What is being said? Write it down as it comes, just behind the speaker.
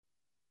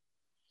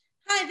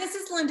Hi, this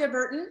is Linda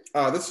Burton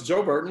This is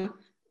Joe Burton.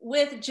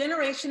 with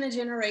Generation to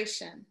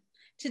Generation.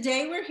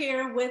 Today we're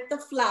here with the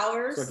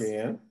Flowers.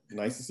 Again,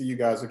 nice to see you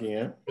guys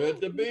again. Good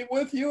to be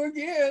with you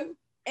again.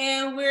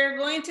 And we're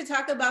going to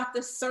talk about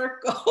the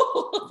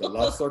circle. The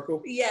love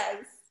circle?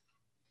 Yes.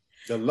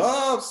 The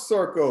love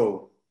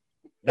circle.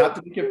 Not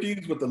to be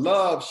confused with the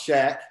love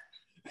shack.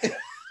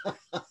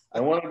 I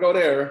want to go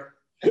there.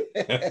 But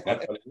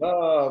the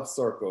love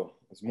circle.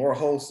 It's more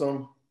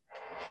wholesome,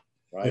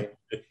 right?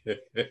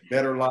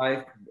 Better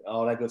life,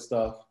 all that good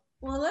stuff.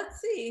 Well, let's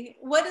see.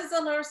 What does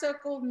the love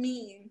circle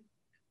mean?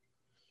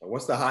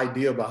 What's the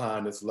idea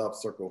behind this love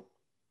circle?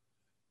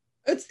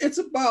 It's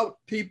about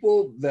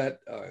people that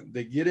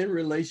they get in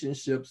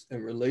relationships,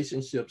 and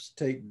relationships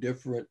take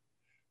different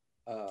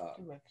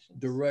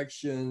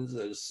directions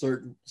at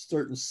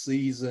certain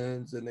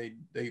seasons, and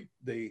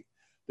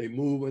they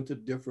move into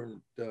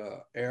different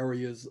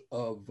areas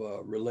of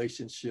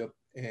relationship,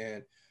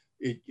 and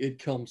it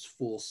comes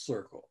full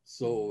circle.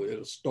 So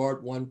it'll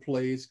start one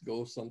place,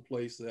 go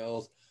someplace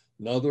else,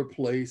 another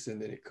place,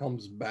 and then it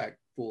comes back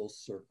full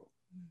circle.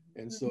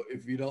 And so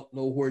if you don't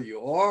know where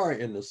you are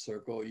in the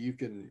circle, you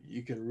can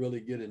really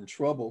get in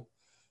trouble.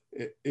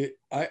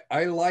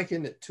 I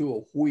liken it to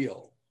a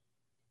wheel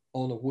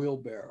on a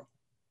wheelbarrow.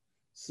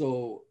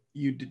 So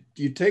you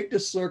take the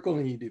circle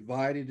and you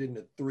divide it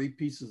into three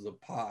pieces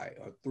of pie,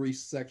 or three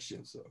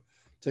sections. So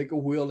take a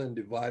wheel and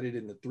divide it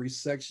into three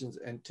sections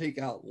and take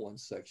out one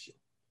section.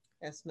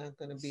 That's not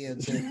going to be a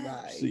good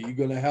ride. So you're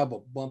going to have a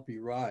bumpy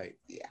ride.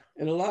 Yeah.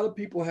 And a lot of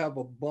people have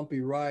a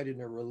bumpy ride in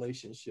their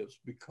relationships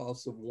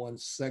because of one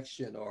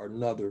section or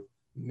another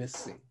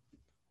missing,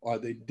 or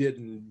they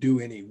didn't do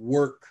any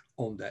work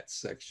on that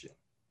section.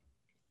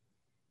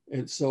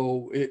 And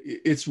so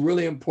it's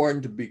really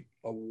important to be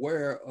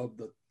aware of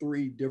the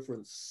three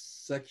different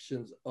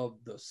sections of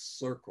the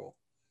circle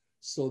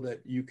so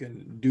that you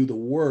can do the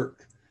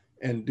work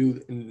and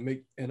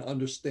make and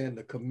understand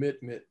the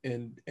commitment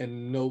and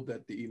know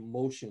that the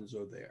emotions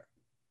are there.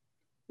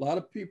 A lot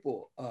of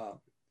people,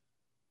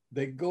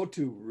 they go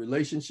to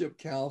relationship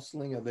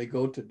counseling, or they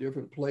go to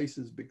different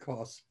places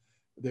because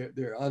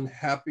they're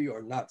unhappy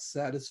or not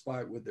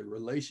satisfied with their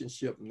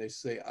relationship, and they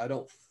say, I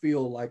don't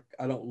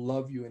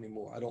love you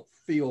anymore. I don't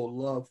feel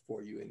love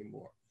for you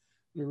anymore.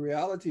 And the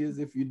reality is,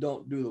 if you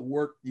don't do the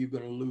work, you're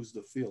going to lose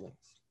the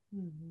feelings.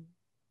 Mm-hmm.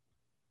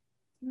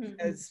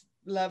 Because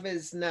love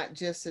is not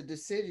just a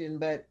decision,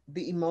 but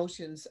the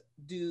emotions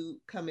do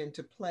come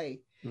into play.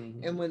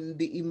 Mm-hmm. And when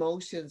the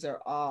emotions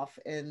are off,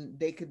 and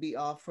they could be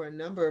off for a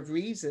number of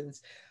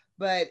reasons,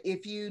 but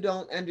if you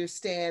don't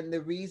understand the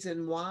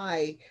reason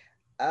why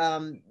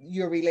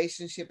your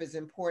relationship is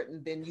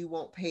important, then you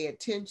won't pay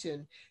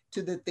attention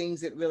to the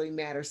things that really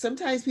matter.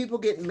 Sometimes people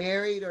get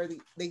married, or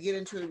they get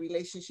into a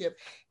relationship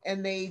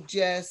and they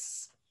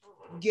just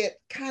get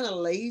kind of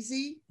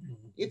lazy,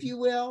 if you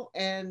will,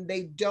 and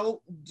they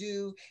don't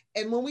do.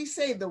 And when we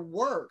say the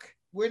work,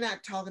 we're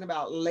not talking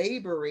about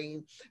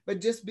laboring,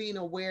 but just being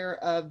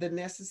aware of the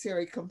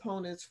necessary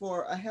components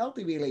for a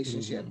healthy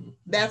relationship. Mm-hmm.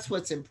 That's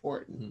what's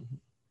important. Mm-hmm.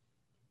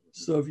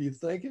 So if you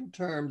think in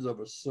terms of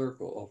a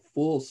circle, a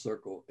full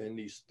circle in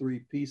these three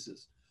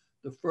pieces,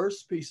 the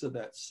first piece of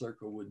that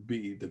circle would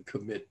be the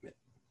commitment,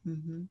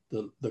 mm-hmm.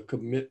 the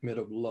commitment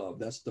of love.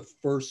 That's the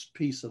first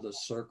piece of the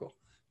circle.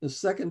 The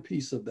second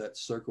piece of that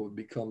circle would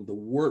become the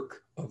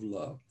work of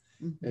love.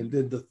 Mm-hmm. And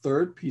then the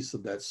third piece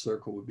of that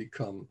circle would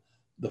become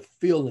the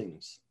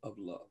feelings of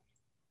love.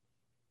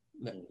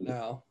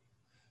 Now,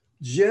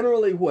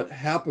 generally what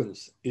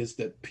happens is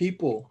that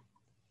people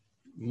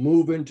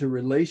move into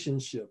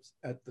relationships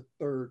at the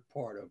third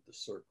part of the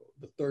circle,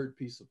 the third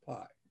piece of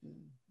pie.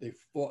 Mm.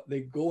 They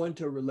go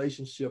into a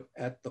relationship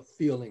at the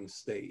feeling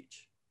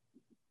stage.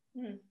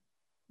 Mm.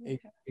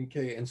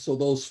 Okay, and so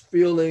those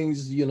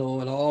feelings, and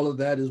all of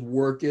that is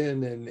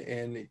working, and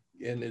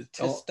it's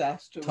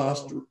testosterone.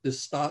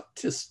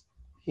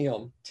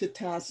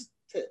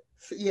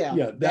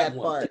 That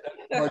part.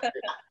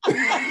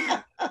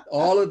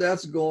 All of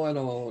that's going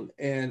on,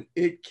 and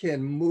it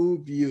can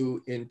move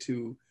you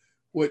into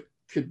what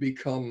could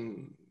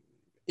become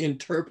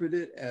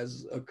interpreted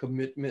as a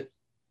commitment.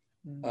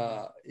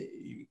 Mm-hmm.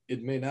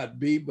 It may not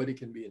be, but it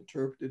can be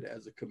interpreted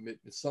as a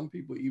commitment. Some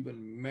people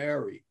even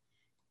marry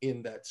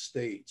in that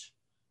stage,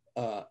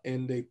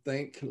 and they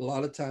think, a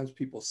lot of times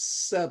people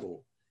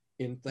settle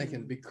in thinking,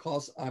 mm-hmm.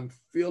 because I'm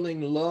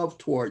feeling love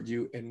toward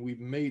you and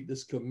we've made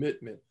this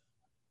commitment,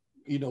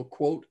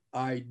 quote,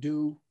 I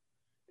do,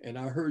 and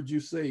I heard you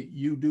say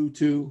you do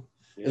too.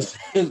 Yeah.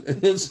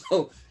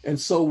 and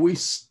so we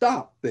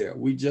stop there.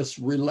 We just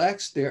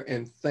relax there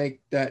and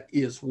think that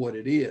is what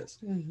it is.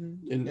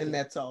 Mm-hmm. And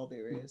that's all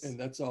there is. And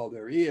that's all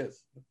there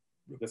is.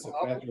 It's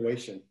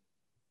infatuation.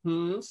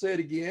 Say it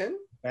again.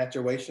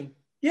 Infatuation.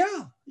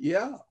 Yeah.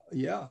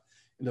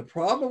 And the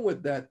problem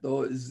with that,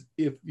 though, is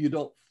if you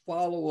don't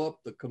follow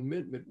up the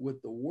commitment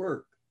with the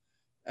work,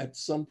 at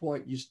some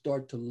point you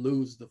start to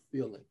lose the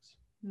feelings.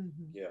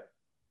 Mm-hmm. Yeah.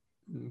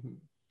 Mm-hmm.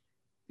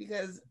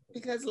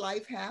 Because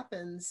life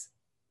happens.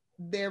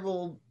 There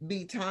will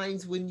be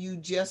times when you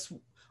just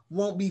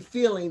won't be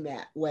feeling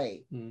that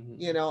way. Mm-hmm.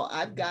 You know,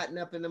 I've gotten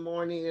up in the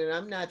morning and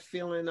I'm not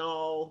feeling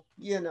all,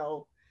 you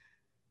know,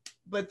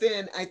 but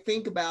then I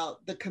think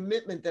about the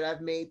commitment that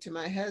I've made to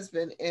my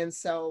husband. And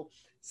so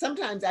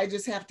sometimes I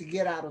just have to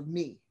get out of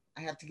me.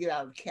 I have to get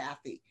out of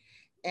Kathy.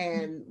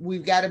 And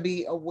we've got to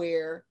be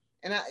aware.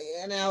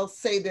 And I'll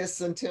say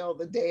this until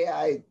the day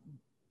I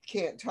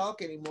can't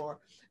talk anymore.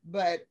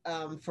 But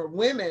for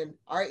women,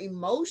 our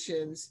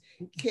emotions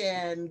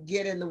can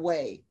get in the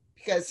way,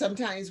 because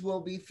sometimes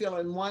we'll be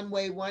feeling one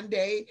way one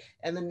day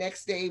and the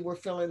next day we're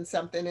feeling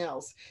something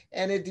else.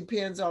 And it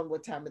depends on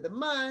what time of the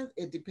month.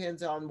 It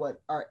depends on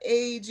what our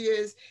age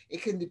is.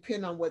 It can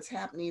depend on what's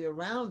happening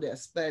around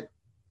us. But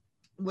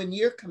when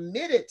you're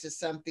committed to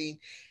something,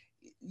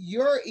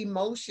 your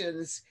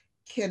emotions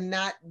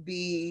cannot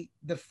be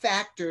the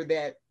factor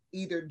that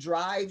either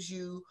drives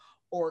you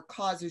or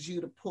causes you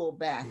to pull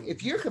back.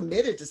 If you're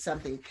committed to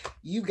something,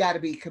 you got to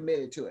be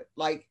committed to it.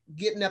 Like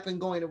getting up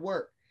and going to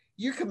work.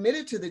 You're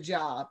committed to the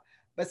job,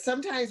 but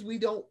sometimes we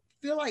don't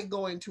feel like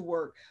going to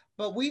work.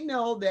 But we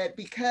know that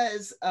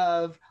because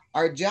of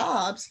our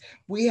jobs,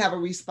 we have a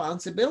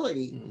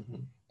responsibility. Mm-hmm.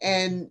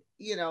 And,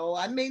 you know,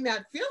 I may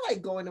not feel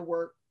like going to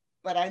work,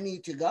 but I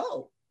need to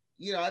go.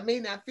 You know, I may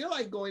not feel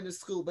like going to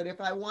school, but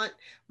if I want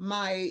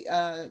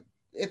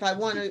if I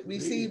want to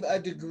receive a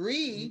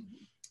degree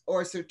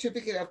or a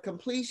certificate of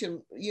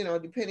completion, you know,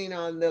 depending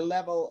on the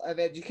level of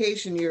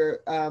education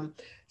you're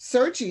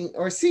searching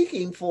or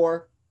seeking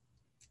for,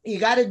 you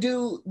got to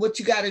do what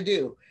you got to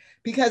do,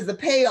 because the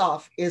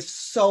payoff is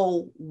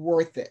so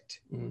worth it.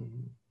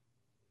 Mm-hmm.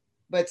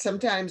 But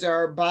sometimes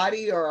our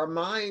body or our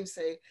mind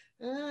say,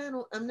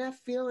 I'm not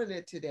feeling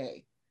it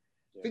today.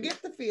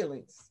 Forget the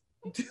feelings.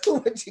 Do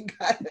what you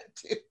gotta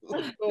do.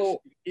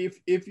 So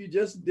if you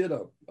just did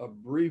a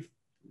brief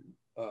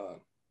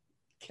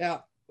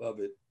cap of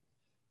it,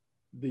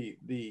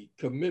 the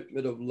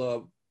commitment of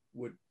love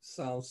would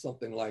sound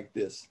something like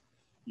this.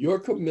 Your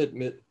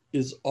commitment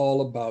is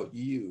all about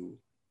you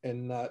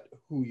and not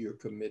who you're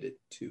committed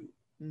to.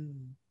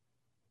 Mm.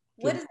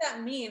 What does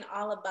that mean,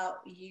 all about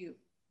you?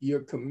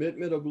 Your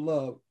commitment of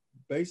love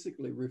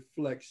basically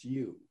reflects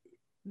you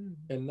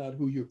and not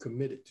who you're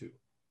committed to.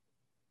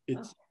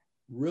 It's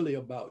really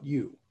about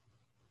you.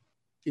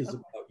 It's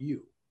about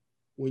you.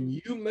 When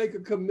you make a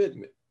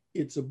commitment,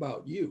 it's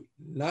about you,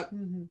 not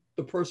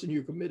the person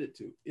you're committed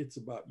to. It's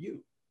about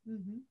you.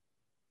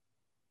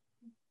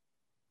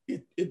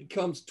 It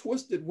comes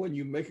twisted when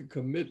you make a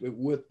commitment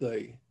with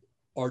a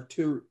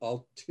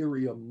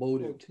ulterior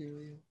motive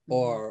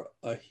or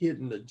a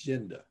hidden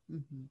agenda.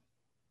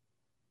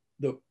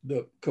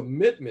 The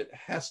commitment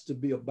has to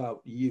be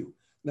about you.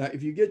 Now,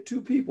 if you get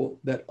two people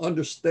that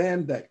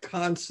understand that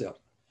concept,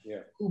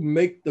 who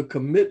make the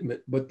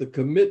commitment, but the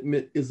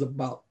commitment is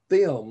about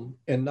them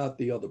and not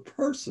the other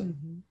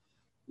person.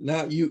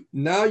 Now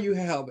you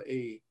have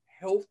a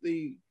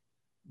healthy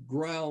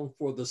ground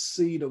for the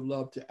seed of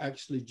love to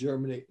actually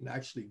germinate and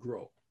actually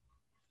grow.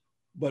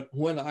 But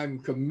when I'm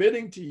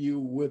committing to you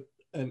with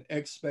an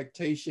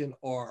expectation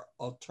or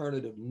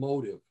alternative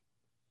motive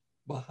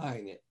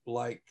behind it,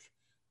 like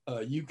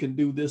you can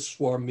do this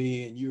for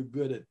me and you're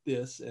good at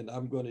this and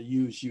I'm going to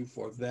use you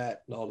for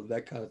that and all of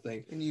that kind of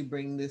thing. And you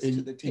bring this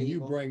to the table. And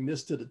you bring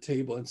this to the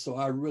table. And so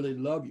I really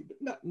love you,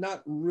 but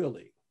not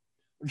really.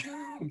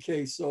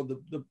 Okay, so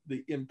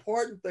the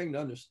important thing to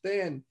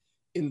understand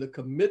in the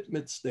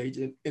commitment stage,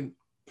 and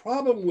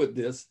problem with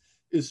this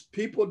is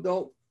people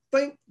don't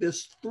think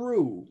this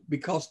through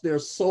because they're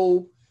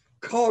so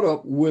caught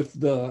up with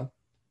the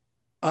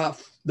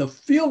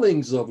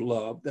feelings of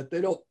love that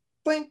they don't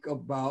think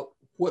about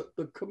what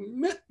the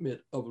commitment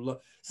of love.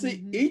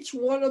 See, each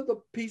one of the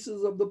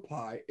pieces of the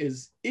pie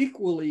is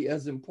equally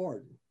as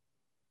important.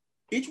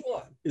 Each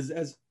one is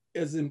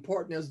as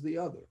important as the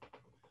other.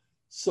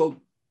 So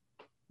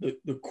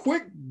the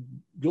quick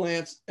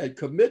glance at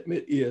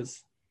commitment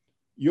is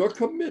your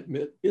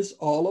commitment is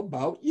all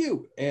about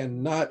you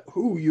and not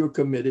who you're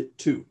committed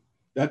to.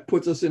 That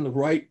puts us in the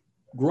right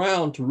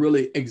ground to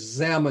really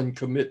examine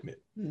commitment.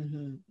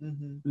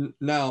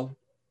 Now,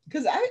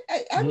 because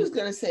I was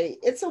going to say,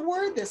 it's a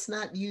word that's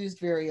not used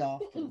very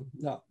often.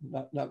 No,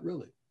 not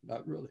really.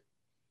 Not really.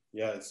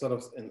 Yeah, instead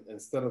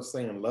of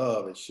saying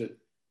love, you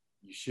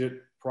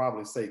should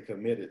probably say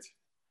committed.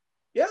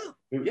 Yeah.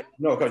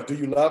 No, because do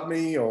you love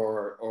me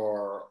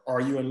or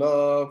are you in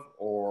love,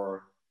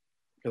 or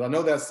because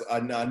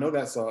I know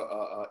that's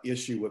a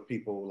issue with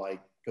people,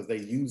 like, because they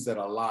use that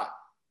a lot,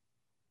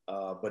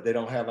 but they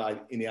don't have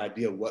any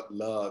idea what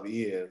love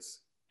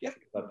is. Yeah,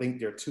 I think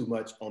they're too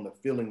much on the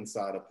feeling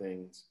side of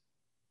things,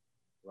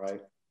 right?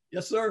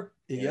 Yes, sir.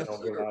 Yes, sir.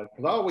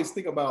 Because I always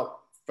think about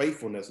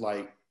faithfulness,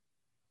 like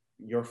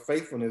your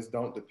faithfulness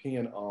don't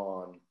depend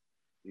on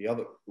the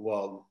other.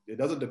 Well, it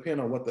doesn't depend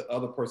on what the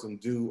other person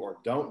do or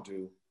don't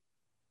do.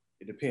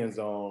 It depends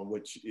on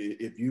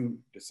if you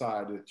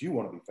decide that you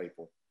want to be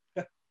faithful.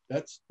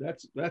 That's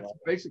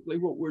basically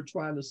what we're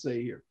trying to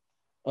say here.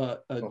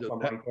 Something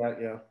like that,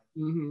 yeah.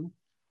 Mm-hmm.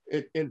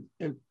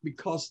 And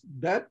because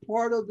that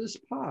part of this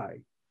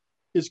pie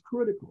is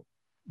critical,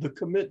 the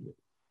commitment,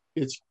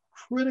 it's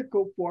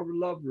critical for a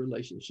love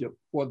relationship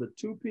for the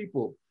two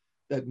people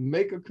that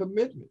make a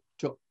commitment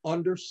to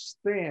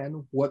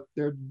understand what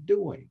they're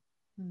doing.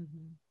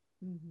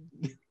 Mm-hmm.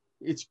 Mm-hmm.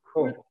 It's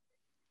Oh, critical.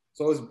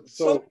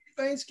 so many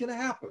things can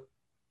happen.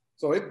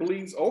 So it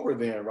bleeds over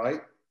then,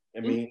 right? I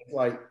mean, it's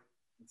like,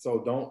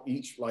 so don't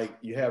each, like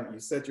you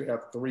said you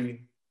have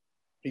 3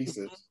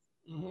 pieces.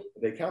 Mm-hmm.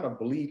 They kind of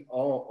bleed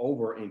all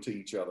over into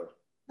each other.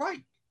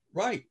 Right.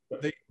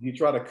 You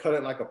try to cut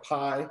it like a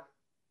pie.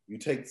 You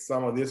take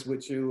some of this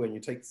with you and you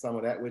take some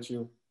of that with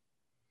you.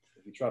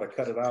 If you try to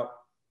cut it out.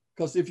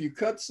 Because if you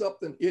cut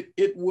something,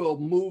 it will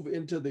move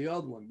into the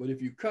other one. But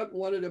if you cut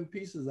one of them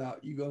pieces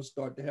out, you're going to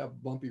start to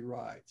have bumpy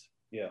rides.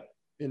 Yeah.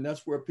 And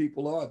that's where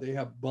people are. They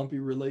have bumpy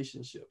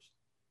relationships.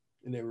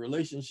 And their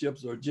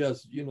relationships are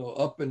just,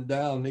 up and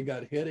down. They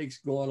got headaches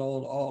going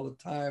on all the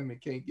time and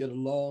can't get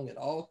along, and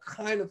all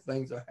kind of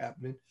things are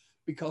happening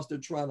because they're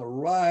trying to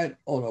ride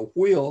on a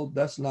wheel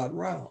that's not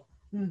round.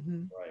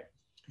 Mm-hmm. Right.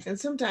 And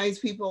sometimes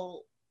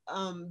people,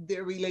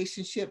 their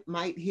relationship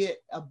might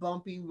hit a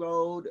bumpy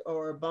road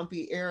or a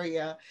bumpy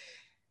area.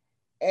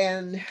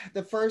 And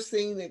the first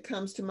thing that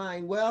comes to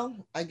mind,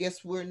 well, I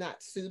guess we're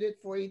not suited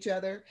for each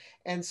other,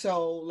 and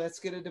so let's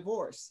get a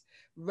divorce,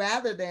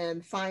 rather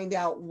than find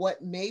out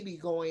what may be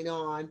going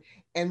on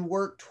and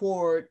work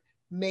toward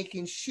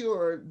making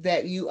sure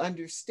that you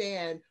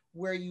understand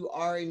where you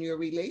are in your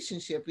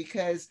relationship.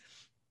 Because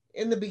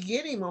in the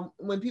beginning,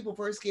 when people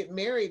first get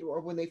married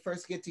or when they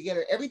first get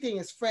together, everything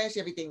is fresh,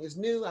 everything is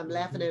new. I'm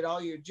laughing at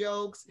all your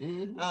jokes.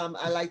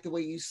 I like the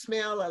way you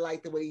smell. I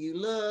like the way you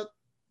look.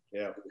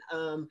 Yeah.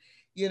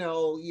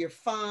 You're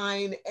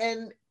fine.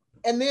 And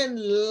then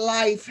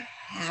life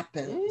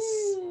happens.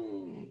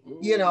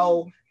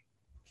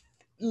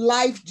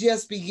 Life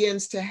just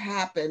begins to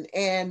happen.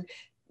 And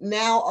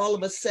now all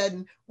of a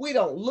sudden, we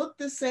don't look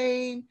the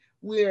same.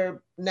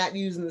 We're not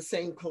using the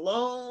same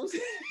colognes.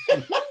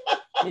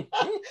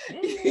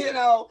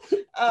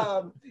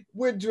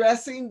 We're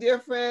dressing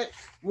different.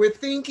 We're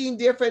thinking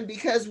different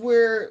because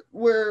we're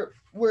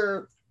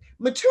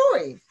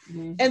maturing,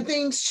 and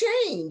things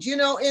change.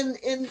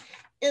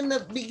 In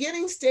the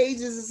beginning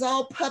stages, it's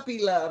all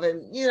puppy love,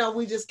 and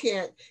we just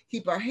can't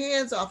keep our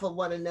hands off of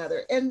one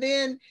another. And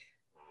then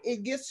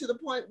it gets to the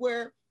point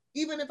where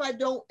even if I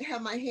don't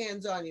have my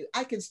hands on you,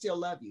 I can still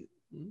love you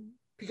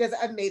because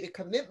I've made a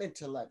commitment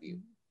to love you.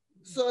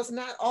 So it's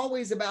not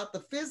always about the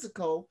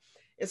physical.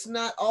 It's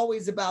not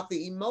always about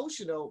the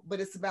emotional,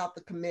 but it's about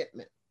the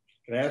commitment.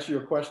 Can I ask you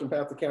a question,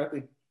 Pastor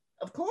Kathy?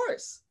 Of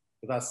course.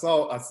 Because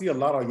I see a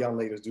lot of young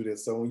ladies do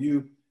this. So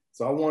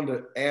I wanted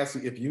to ask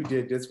you if you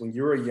did this when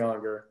you were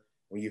younger,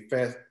 when you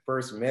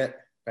first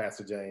met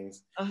Pastor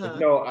James.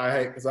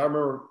 Because I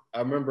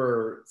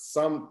remember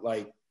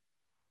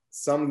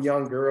some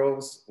young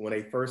girls, when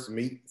they first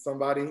meet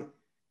somebody,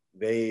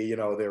 they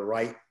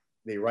write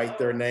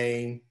their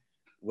name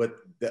with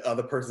the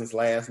other person's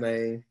last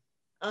name.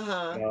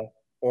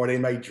 Or they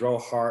might draw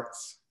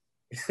hearts.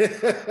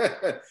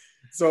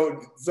 So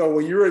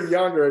when you were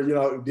younger,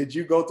 did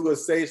you go through a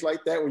stage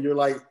like that where you're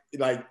like,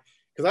 because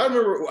I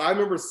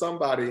remember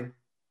somebody,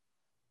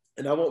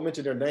 and I won't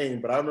mention their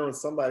name, but I remember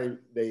somebody,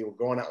 they were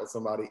going out with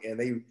somebody, and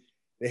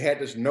they had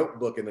this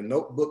notebook, and the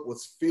notebook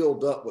was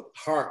filled up with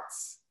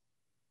hearts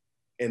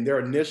and their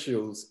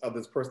initials of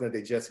this person that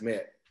they just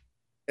met.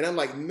 And I'm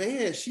like,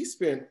 man, she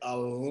spent a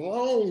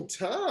long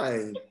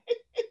time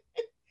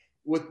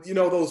with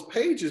those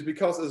pages,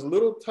 because it's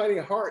little tiny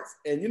hearts,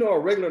 and a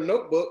regular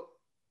notebook,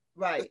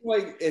 right?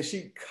 And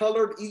she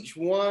colored each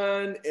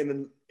one,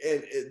 and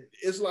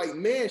it's like,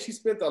 man, she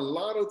spent a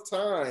lot of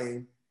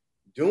time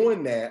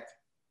doing that.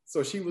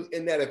 So she was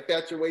in that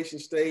infatuation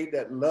stage,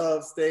 that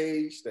love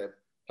stage, that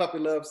puppy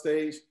love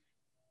stage.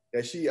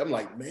 I'm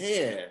like,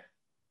 man,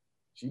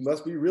 she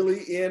must be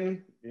really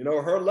in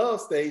her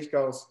love stage,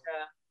 because.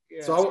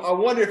 Yeah. So I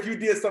wonder if you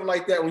did something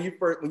like that when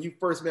you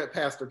first met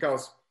Pastor,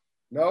 because.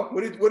 No,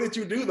 what did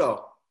you do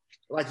though?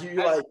 Like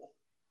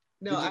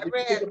No, I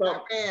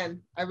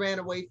ran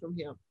away from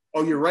him.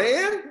 Oh, you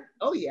ran?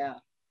 Oh yeah,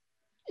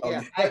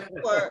 yeah.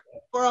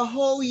 For a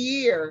whole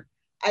year,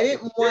 I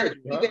didn't want to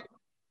even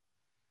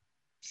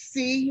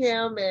see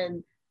him,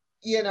 and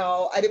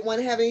I didn't want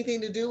to have anything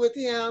to do with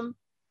him.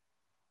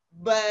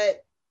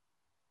 But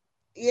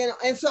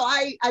and so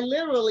I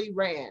literally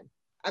ran.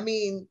 I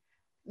mean,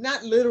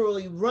 not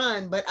literally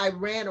run, but I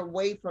ran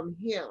away from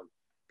him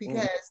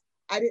because.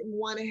 I didn't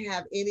want to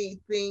have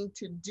anything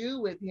to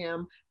do with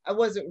him. I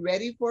wasn't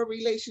ready for a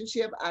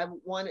relationship. I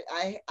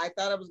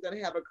thought I was going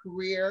to have a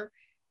career.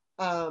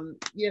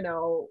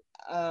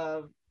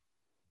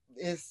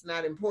 It's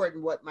not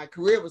important what my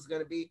career was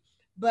going to be,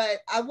 but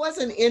I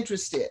wasn't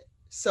interested.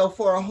 So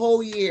for a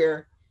whole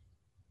year,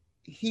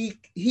 he'd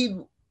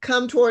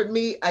come toward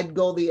me, I'd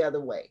go the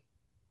other way.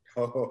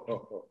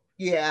 Oh.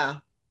 Yeah.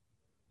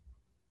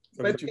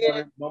 So did you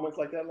have moments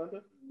like that,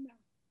 Linda?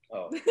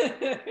 No. Oh.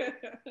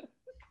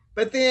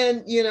 But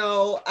then,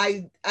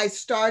 I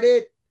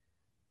started,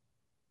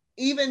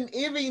 even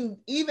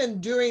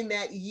during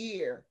that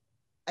year,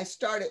 I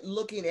started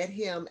looking at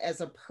him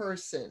as a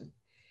person.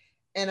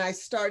 and I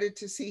started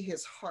to see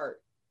his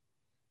heart.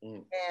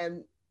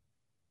 And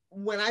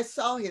when I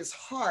saw his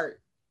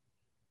heart,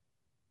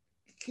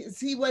 because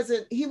he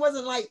wasn't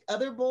like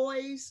other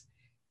boys.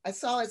 I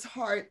saw his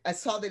heart. I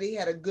saw that he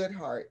had a good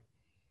heart,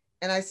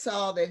 and I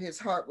saw that his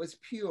heart was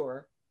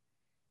pure.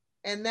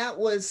 And that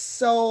was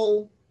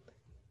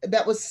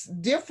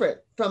different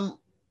from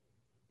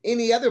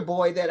any other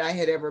boy that I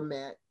had ever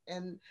met.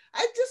 And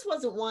I just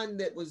wasn't one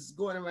that was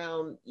going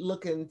around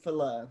looking for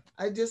love.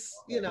 I just,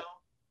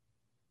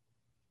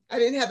 I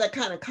didn't have that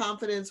kind of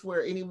confidence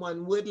where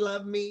anyone would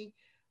love me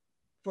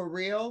for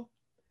real.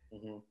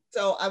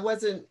 So I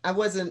wasn't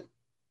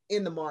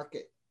in the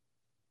market.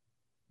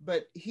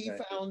 But he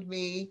found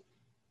me,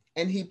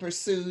 and he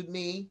pursued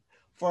me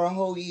for a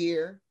whole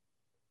year.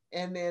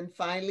 And then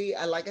finally,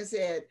 like I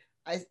said,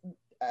 I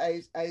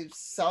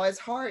saw his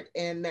heart,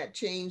 and that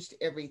changed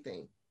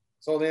everything.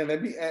 So then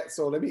let me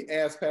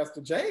ask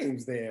Pastor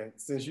James then,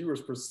 since you were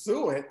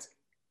pursuant,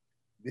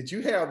 did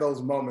you have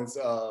those moments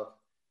of,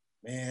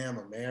 man, I'm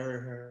gonna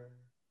marry her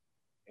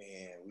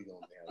and we're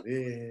gonna have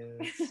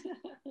this?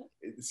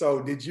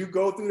 So did you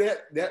go through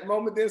that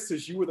moment then,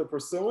 since you were the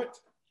pursuant?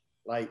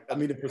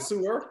 The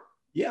pursuer?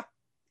 Yeah,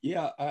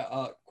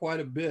 I quite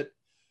a bit.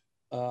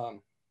 I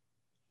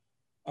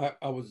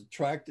was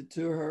attracted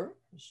to her,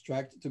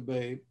 attracted to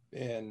Babe,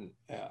 and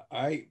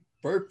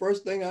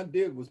first thing I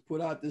did was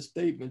put out this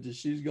statement that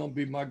she's gonna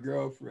be my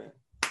girlfriend.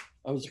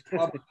 I was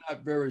probably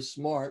not very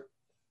smart.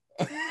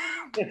 That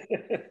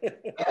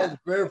was the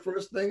very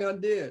first thing I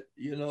did.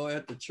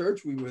 At the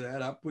church we were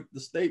at, I put the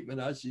statement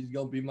out, she's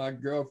gonna be my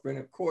girlfriend.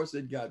 Of course,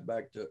 it got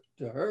back to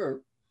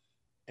her.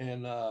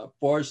 And as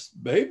far as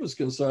Babe was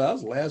concerned, I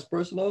was the last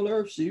person on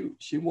earth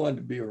she wanted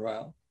to be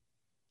around.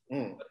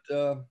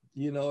 But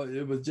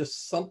it was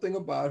just something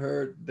about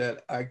her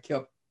that I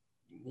kept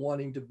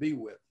wanting to be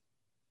with.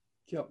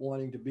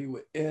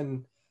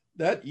 And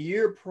that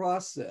year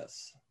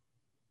process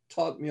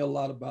taught me a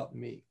lot about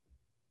me.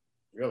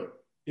 Really?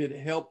 It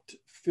helped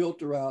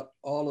filter out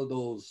all of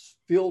those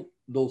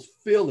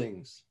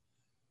feelings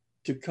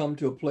to come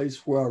to a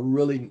place where I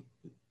really,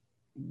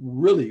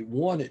 really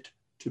wanted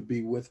to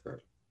be with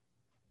her.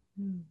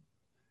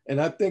 And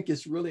I think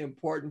it's really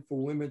important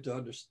for women to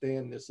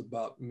understand this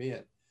about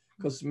men,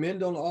 because men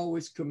don't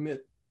always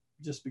commit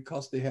just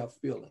because they have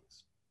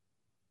feelings.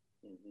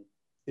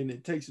 And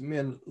it takes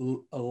men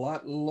a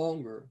lot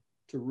longer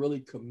to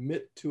really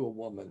commit to a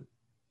woman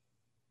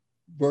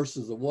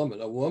versus a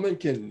woman. A woman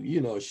can,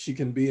 she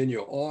can be in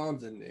your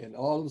arms, and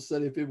all of a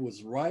sudden, if it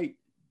was right,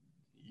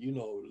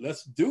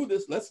 let's do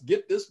this, let's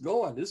get this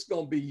going. This is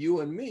going to be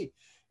you and me.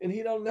 And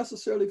he don't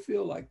necessarily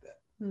feel like that.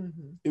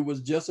 It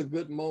was just a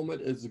good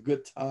moment. It's a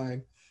good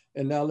time.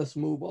 And now let's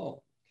move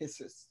on.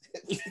 His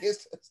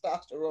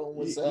testosterone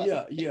was up.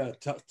 Yeah.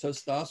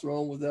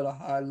 Testosterone was at a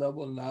high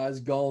level. Now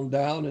it's gone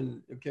down,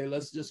 and okay,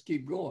 let's just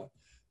keep going.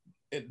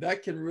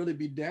 That can really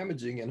be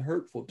damaging and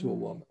hurtful to a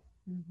woman,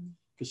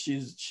 because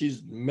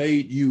she's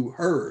made you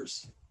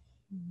hers,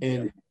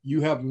 and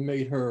you haven't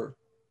made her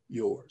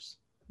yours.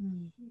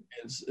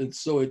 And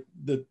so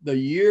the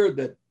year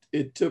that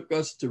it took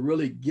us to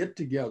really get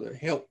together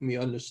helped me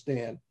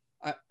understand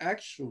I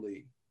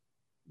actually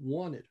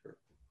wanted her.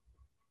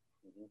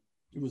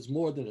 It was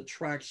more than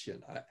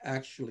attraction. I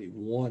actually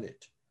wanted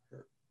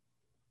her.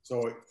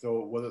 So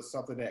was it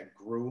something that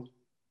grew?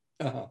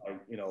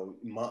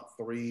 Month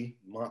 3,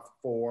 month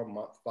 4,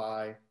 month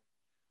 5?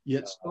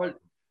 Yeah,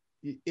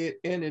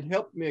 it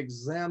helped me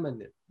examine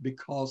it,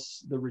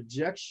 because the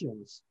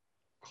rejections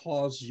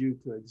cause you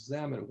to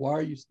examine, why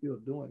are you still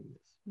doing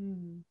this?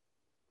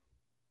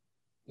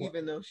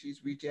 Even though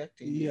she's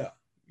rejecting you.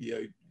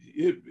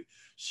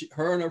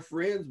 Her and her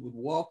friends would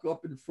walk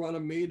up in front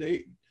of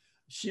me.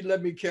 She'd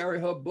let me carry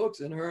her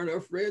books, and her and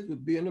her friends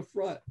would be in the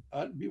front.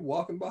 I'd be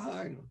walking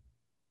behind them.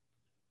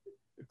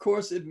 Of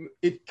course,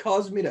 it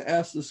caused me to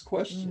ask this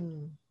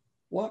question: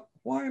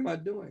 why am I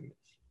doing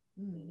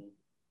this?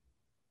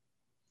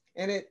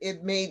 And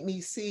it made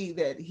me see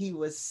that he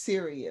was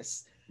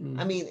serious.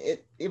 I mean,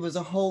 it was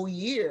a whole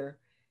year,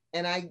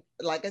 and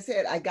like I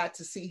said, I got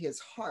to see his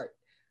heart,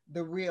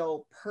 the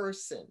real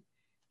person.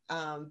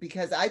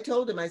 Because I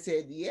told him, I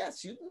said,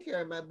 yes, you can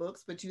carry my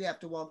books, but you have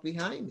to walk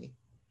behind me.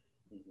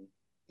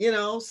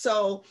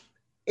 So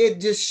it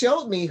just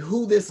showed me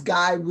who this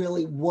guy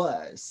really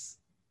was.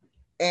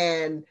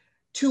 And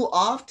too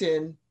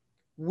often,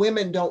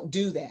 women don't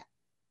do that.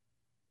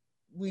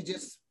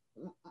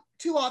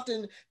 Too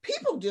often,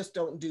 people just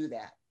don't do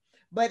that.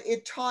 But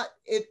it taught,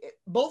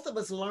 both of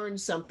us learned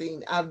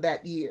something out of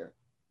that year.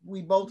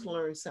 We both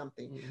learned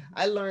something.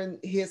 I learned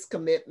his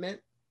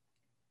commitment.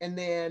 And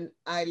then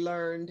I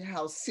learned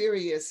how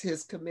serious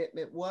his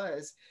commitment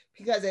was,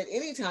 because at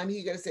any time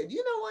he could have said,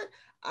 you know what,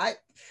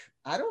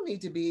 I don't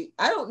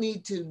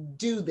need to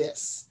do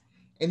this.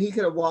 And he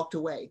could have walked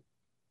away.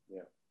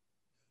 Yeah.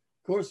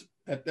 Of course,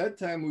 at that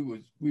time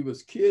we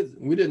was kids.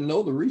 We didn't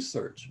know the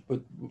research,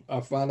 but I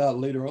found out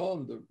later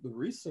on the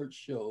research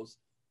shows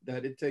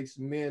that it takes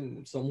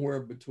men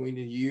somewhere between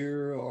a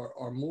year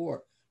or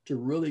more to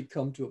really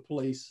come to a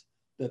place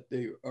that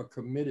they are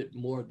committed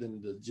more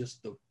than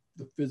just the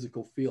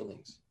physical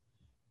feelings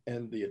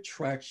and the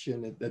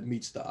attraction that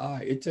meets the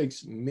eye. It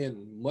takes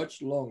men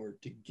much longer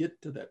to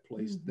get to that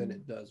place than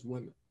it does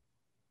women.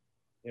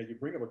 Yeah, you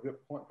bring up a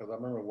good point, because I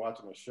remember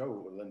watching a show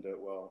with Linda.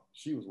 Well,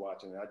 she was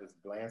watching it. I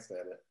just glanced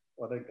at it.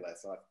 Well, they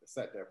glanced. So I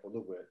sat there for a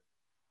little bit,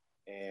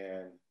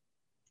 and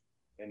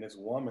this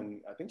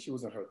woman, I think she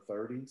was in her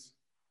 30s,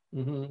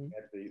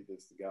 at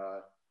this guy,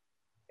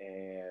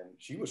 and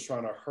she was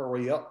trying to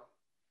hurry up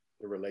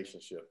the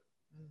relationship,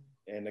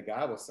 and the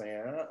guy was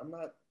saying, I'm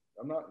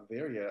not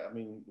there yet. I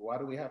mean, why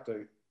do we have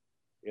to,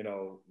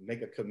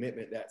 make a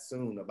commitment that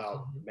soon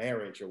about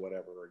marriage or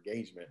whatever, or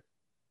engagement?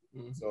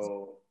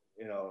 So,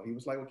 he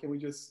was like, well, can we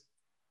just,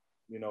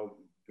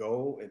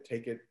 go and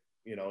take it,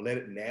 let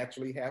it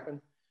naturally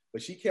happen?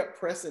 But she kept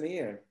pressing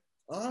in.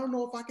 I don't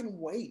know if I can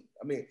wait.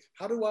 I mean,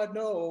 how do I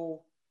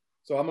know?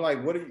 So I'm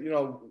like,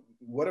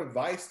 what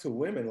advice to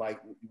women? Like,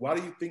 why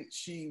do you think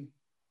she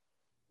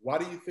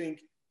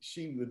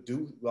would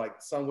do,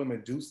 like, some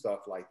women do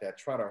stuff like that,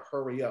 try to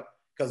hurry up?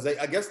 Because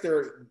I guess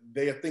they're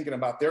thinking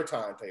about their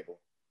timetable,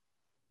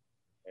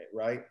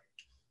 right?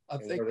 I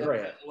think that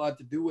has a lot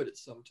to do with it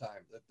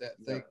sometimes. I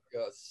think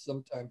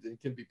sometimes it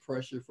can be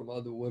pressure from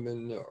other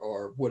women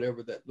or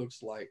whatever that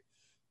looks like.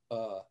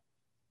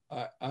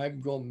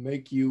 I'm gonna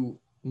make you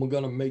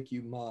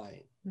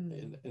mine,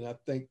 and I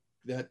think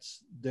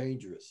that's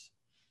dangerous.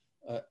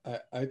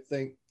 I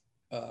think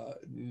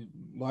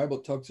Bible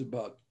talks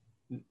about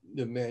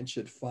the man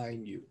should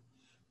find you.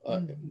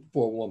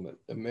 For a woman,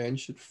 a man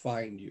should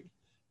find you,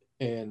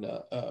 and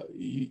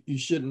you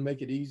shouldn't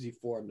make it easy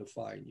for him to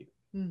find you.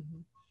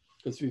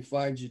 Because if he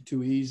finds you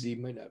too easy, he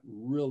may not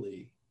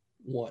really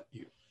want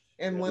you.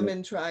 And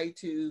women try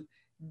to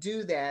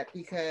do that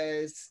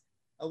because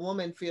a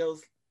woman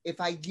feels, if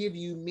I give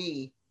you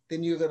me,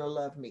 then you're going to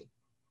love me.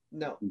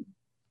 No,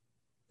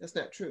 that's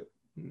not true.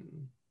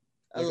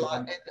 A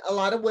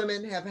lot of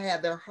women have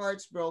had their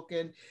hearts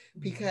broken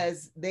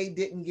because they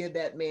didn't give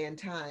that man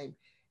time,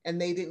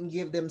 and they didn't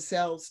give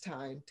themselves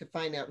time to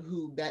find out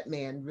who that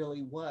man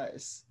really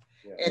was.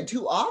 And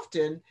too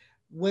often,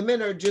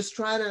 women are just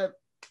trying to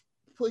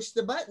push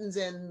the buttons,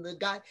 and the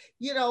guy,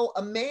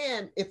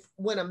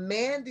 when a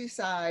man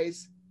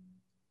decides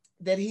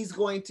that he's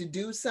going to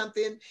do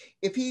something,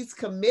 if he's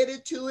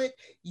committed to it,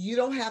 you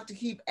don't have to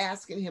keep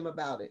asking him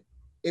about it.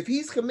 If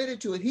he's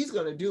committed to it, he's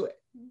going to do it.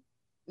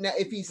 Now,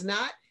 if he's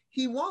not,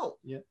 he won't.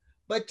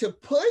 But to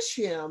push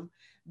him,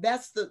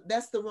 that's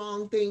the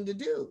wrong thing to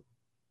do,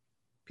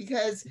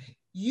 because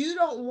you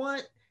don't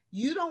want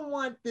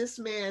this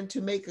man to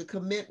make a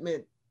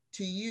commitment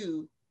to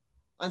you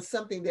on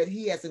something that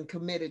he hasn't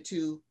committed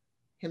to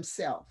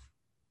himself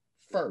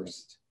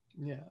first.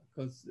 Yeah,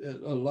 because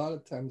a lot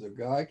of times a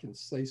guy can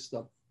say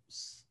stuff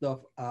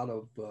out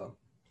of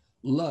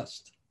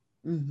lust.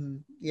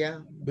 Yeah,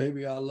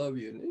 baby, I love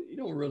you, and he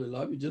don't really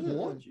love you, just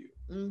want you.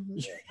 And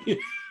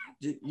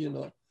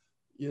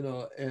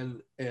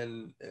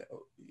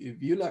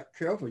if you're not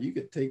careful, you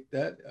could take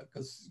that,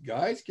 because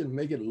guys can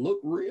make it look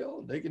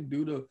real. They can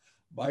do the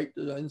bite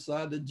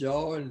inside the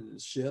jaw and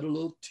shed a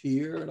little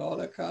tear and all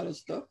that kind of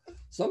stuff.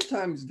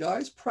 Sometimes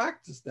guys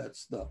practice that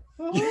stuff.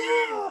 They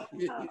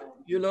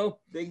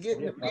get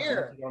in the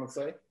mirror. You want to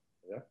say?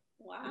 Yeah.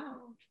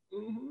 Wow.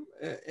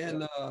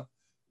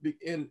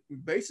 And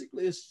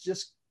basically, it's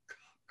just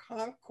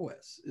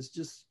conquest. It's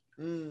just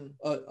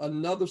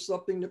another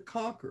something to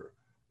conquer.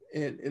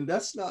 And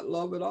that's not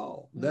love at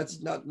all. That's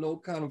not no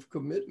kind of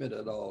commitment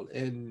at all.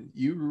 And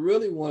you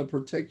really want to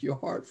protect your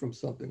heart from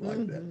something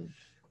like that.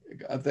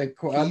 I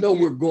know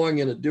we're going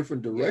in a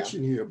different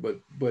direction here,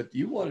 but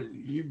you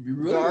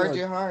really guard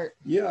your heart.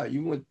 Yeah,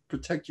 you want to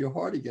protect your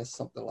heart against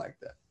something like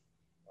that.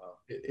 Wow.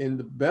 And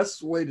the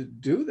best way to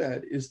do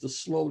that is to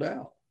slow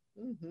down.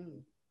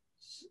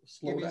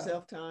 Give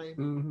yourself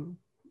time.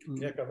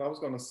 Yeah, because I was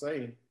going to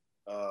say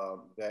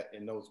that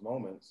in those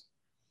moments,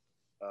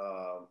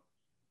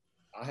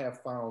 I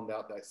have found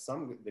out that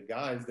some the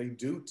guys, they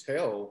do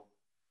tell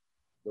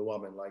the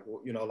woman, like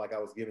I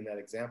was giving that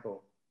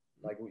example.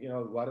 Like,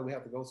 why do we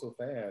have to go so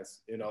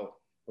fast?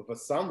 But for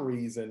some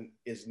reason,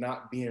 it's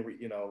not being,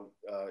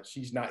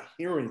 she's not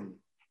hearing,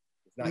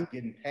 it's not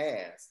getting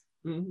past.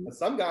 But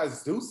some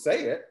guys do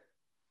say it,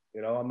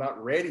 I'm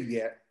not ready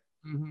yet,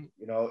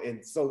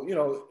 and so,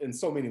 in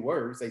so many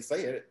words, they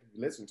say it, you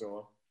listen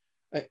to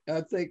them.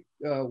 I think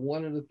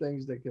one of the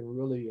things that can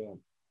really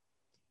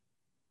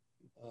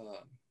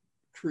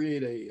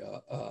create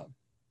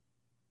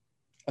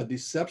a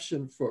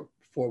deception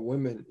for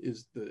women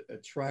is the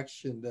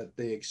attraction that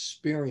they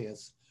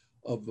experience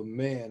of a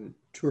man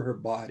to her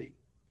body.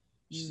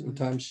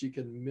 Sometimes she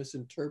can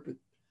misinterpret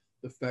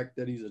the fact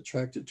that he's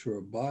attracted to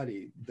her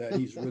body, that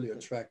he's really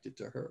attracted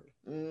to her.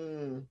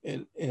 And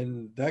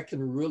that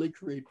can really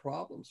create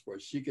problems for her.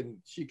 She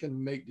can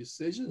make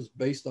decisions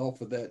based off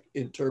of that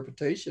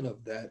interpretation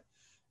of that,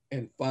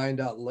 and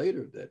find out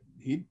later that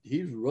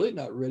he's really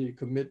not ready to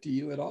commit to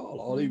you at all.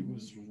 All he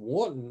was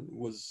wanting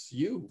was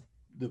you,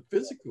 the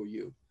physical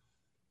you.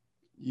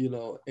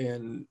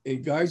 And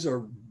guys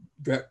are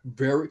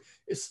very,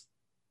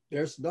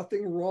 there's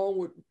nothing wrong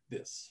with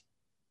this.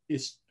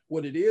 It's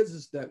what it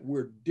is that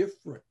we're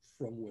different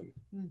from women.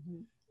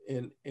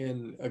 Mm-hmm.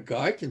 And a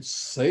guy can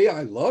say,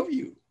 I love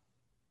you.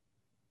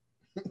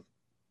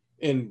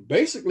 And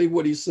basically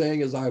what he's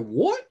saying is, I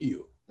want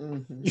you.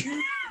 Mm-hmm.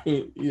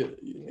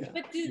 Yeah.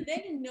 But do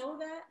they know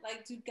that?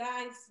 Like, do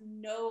guys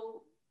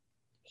know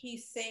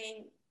he's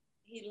saying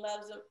he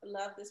loves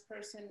this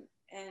person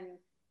and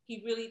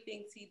he really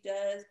thinks he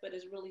does, but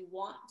is really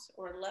want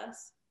or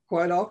lust?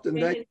 Quite often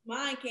in his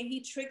mind, can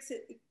he tricks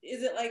it?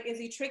 Is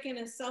he tricking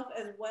himself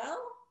as well?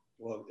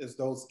 Well, it's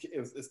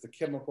the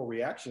chemical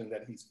reaction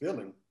that he's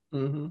feeling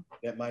mm-hmm.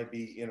 that might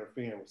be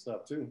interfering with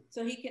stuff too.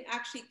 So he can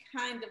actually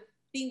kind of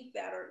think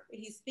that, or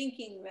he's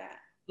thinking that.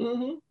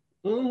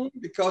 Mm-hmm. Mm-hmm.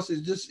 Because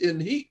it's just in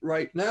heat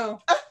right now,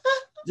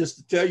 just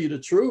to tell you the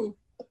truth,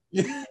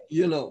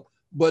 you know.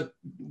 But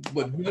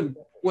when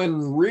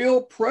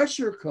real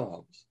pressure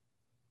comes,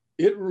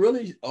 it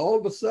really all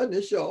of a sudden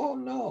it's oh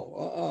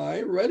no, I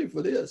ain't ready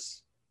for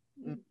this.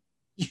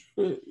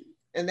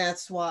 And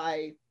that's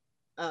why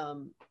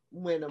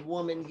when a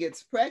woman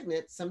gets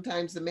pregnant,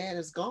 sometimes the man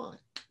is gone.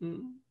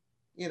 Mm-hmm.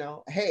 You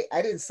know, hey,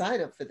 I didn't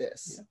sign up for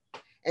this.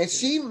 Yeah. And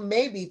she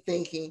may be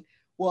thinking,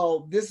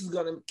 well, this is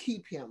going to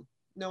keep him.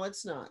 No,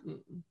 it's not.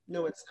 Mm-mm.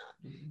 No, it's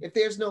not. Mm-hmm. If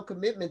there's no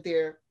commitment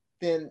there,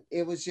 then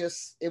it was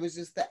just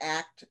the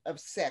act of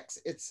sex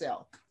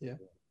itself. Yeah.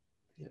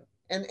 Yeah.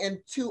 And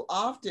too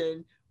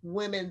often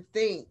women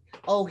think,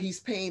 oh,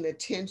 he's paying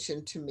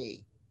attention to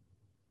me.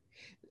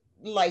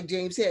 Like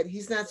James said,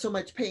 he's not so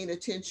much paying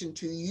attention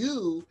to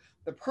you,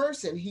 the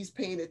person, he's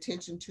paying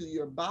attention to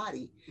your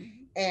body.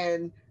 Mm-hmm.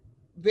 And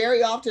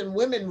very often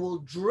women will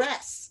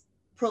dress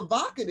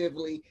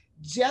provocatively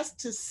just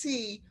to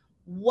see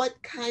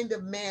what kind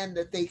of man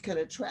that they can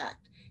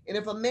attract. And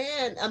if a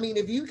man, I mean,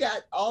 if you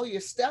got all your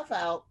stuff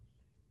out,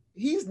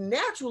 he's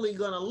naturally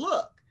going to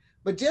look.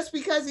 But just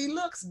because he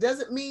looks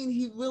doesn't mean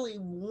he really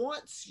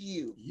wants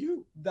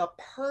you, the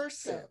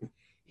person.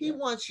 He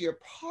wants your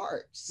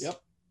parts.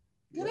 Yep.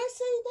 Did I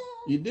say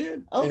that? You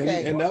did.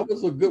 Okay. And that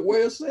was a good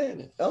way of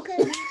saying it. Okay.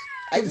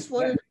 I just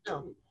wanted to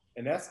know.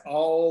 And that's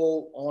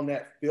all on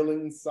that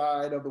feeling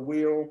side of the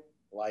wheel.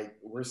 Like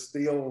we're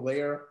still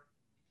there.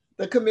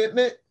 The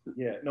commitment?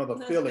 Yeah, no,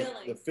 the feeling.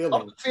 The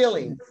feeling. Oh,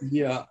 feeling.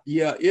 Yeah.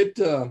 That's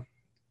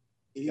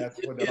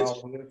what it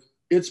all is.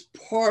 It's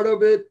part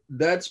of it.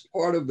 That's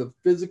part of the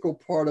physical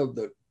part of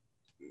the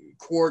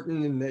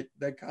courting and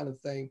that kind of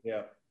thing.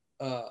 Yeah.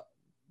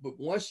 But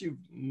once you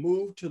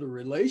move to the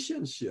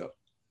relationship,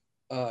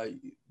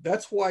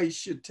 that's why it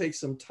should take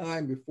some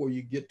time before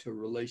you get to a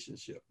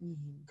relationship,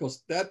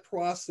 because that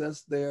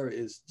process there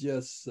is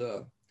just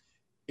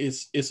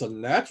it's a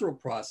natural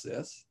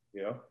process.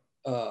 Yeah.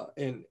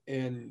 And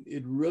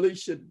it really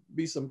should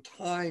be some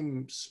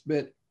time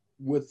spent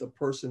with the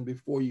person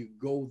before you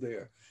go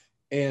there,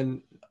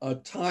 and a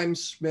time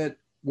spent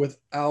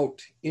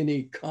without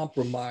any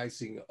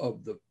compromising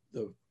of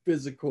the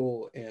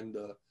physical and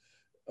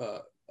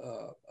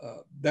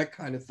that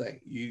kind of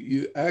thing.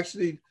 You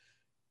actually,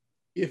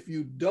 if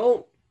you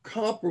don't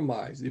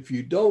compromise, if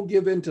you don't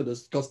give into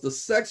this, because the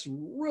sex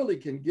really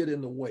can get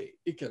in the way,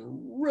 it can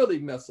really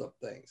mess up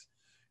things.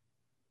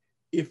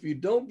 If you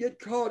don't get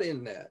caught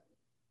in that,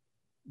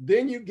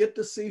 then you get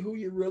to see who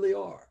you really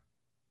are.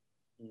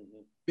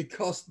 Mm-hmm.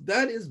 Because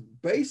that is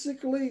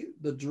basically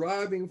the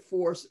driving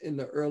force in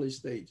the early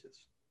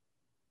stages.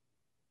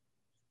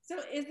 So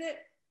is it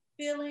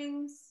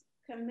feelings,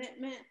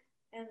 commitment,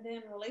 and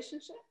then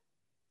relationship?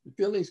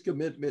 Feelings,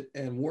 commitment,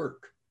 and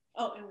work.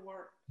 Oh, and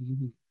work.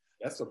 Mm-hmm.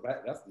 That's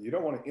you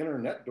don't want to enter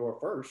in that door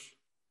first,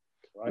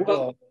 right?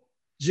 Well,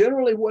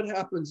 generally what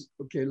happens,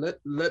 okay,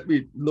 let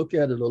me look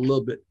at it a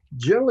little bit.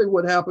 Generally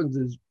what happens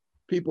is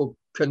people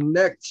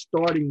connect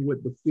starting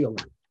with the feeling.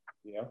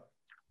 Yeah.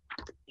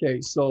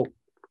 Okay, so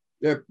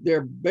there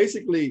are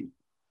basically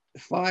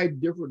 5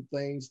 different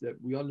things that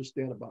we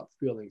understand about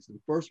feelings. The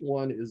first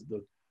one is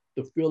the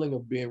feeling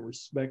of being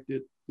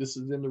respected. This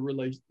is in the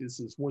relation. This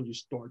is when you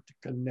start to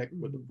connect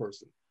with the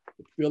person.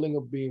 The feeling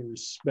of being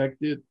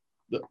respected,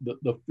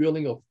 the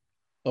feeling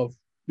of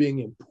being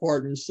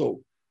important.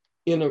 So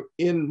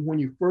in when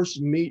you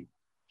first meet,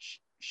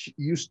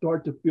 you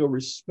start to feel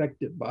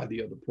respected by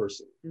the other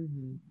person.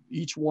 Mm-hmm.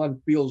 Each one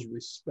feels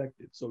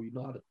respected. So you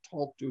know how to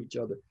talk to each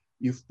other.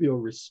 You feel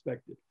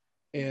respected.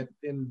 And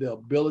the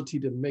ability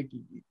to make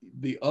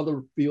the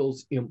other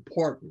feels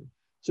important.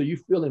 So you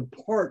feel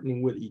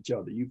important with each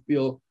other. You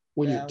feel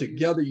when you're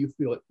together, you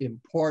feel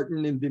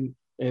important,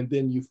 and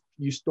then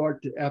you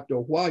start to, after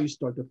a while, you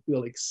start to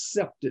feel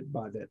accepted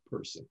by that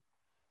person.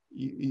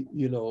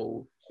 You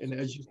know, and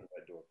as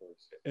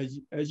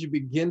you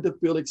begin to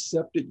feel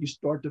accepted, you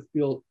start to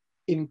feel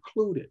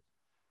included.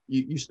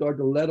 You start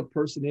to let a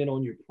person in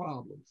on your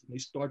problems, and you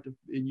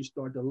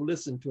start to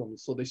listen to them,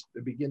 so they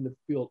begin to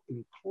feel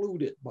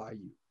included by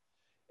you.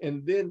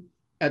 And then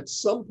at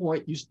some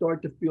point, you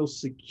start to feel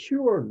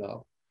secure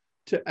enough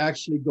to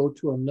actually go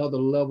to another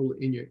level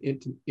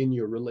in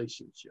your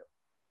relationship,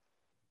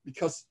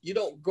 because you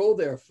don't go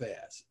there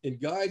fast,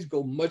 and guys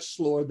go much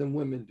slower than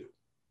women do.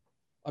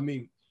 I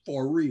mean,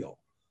 for real.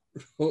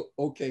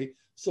 Okay,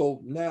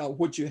 so now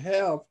what you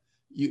have,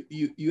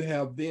 you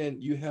have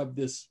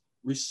this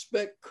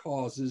respect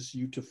causes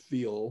you to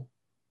feel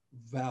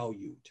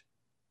valued.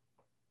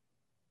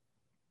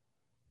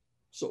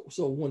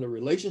 So when a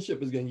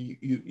relationship is going,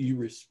 you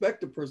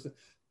respect the person,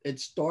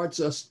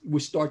 we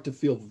start to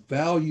feel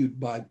valued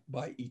by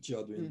each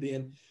other,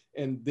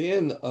 and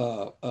then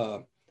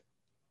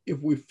if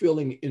we're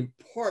feeling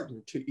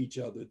important to each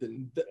other,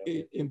 then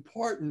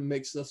important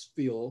makes us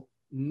feel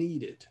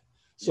needed.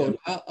 So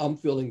now I'm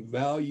feeling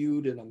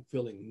valued and I'm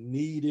feeling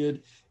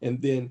needed. And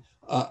then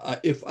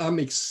if I'm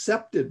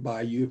accepted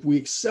by you, if we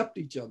accept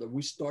each other,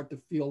 we start to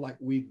feel like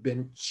we've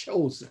been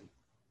chosen.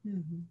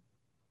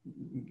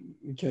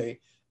 Okay.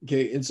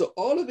 And so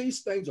all of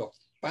these things are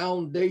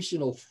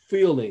foundational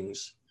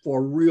feelings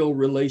for real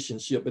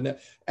relationship. And that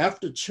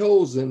after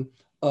chosen,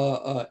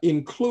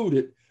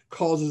 included,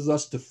 causes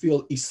us to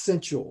feel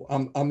essential.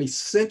 I'm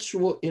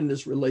essential in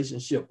this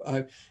relationship.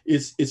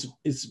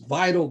 It's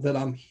vital that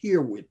I'm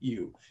here with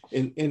you.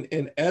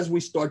 And as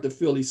we start to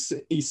feel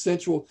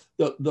essential,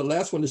 the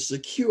last one is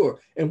secure.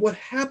 And what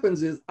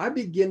happens is I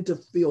begin to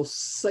feel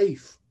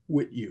safe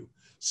with you.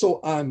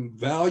 So I'm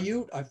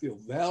valued, I feel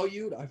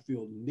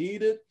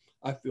needed,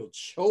 I feel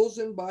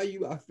chosen by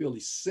you, I feel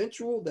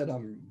essential, that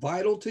I'm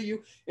vital to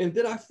you, and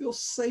then I feel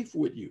safe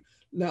with you.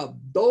 Now,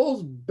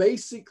 those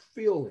basic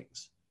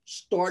feelings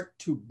start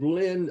to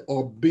blend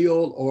or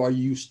build, or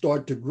you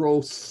start to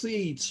grow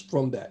seeds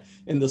from that.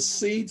 And the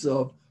seeds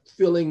of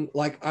feeling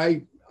like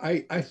I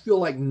feel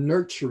like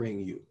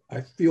nurturing you.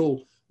 I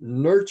feel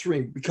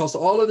nurturing because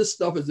all of this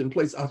stuff is in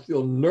place. I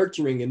feel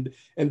nurturing.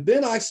 And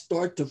then I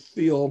start to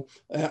feel,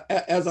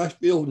 as I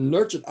feel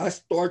nurtured, I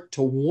start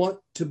to want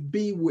to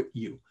be with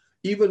you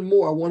even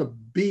more. I want to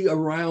be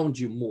around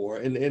you more.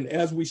 And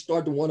as we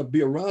start to want to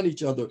be around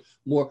each other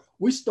more,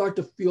 we start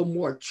to feel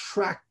more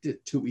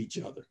attracted to each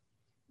other.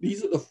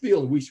 These are the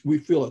feelings. We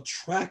feel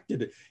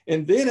attracted.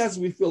 And then as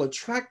we feel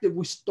attracted,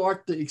 we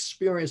start to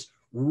experience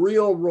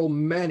real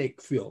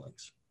romantic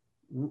feelings,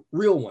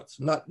 real ones,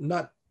 not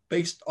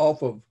based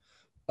off of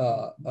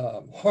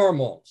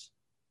hormones,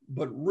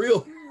 but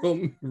real.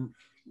 And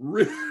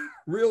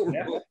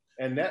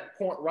that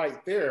point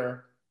right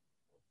there,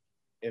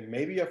 and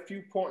maybe a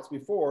few points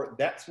before,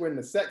 that's when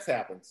the sex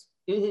happens.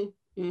 And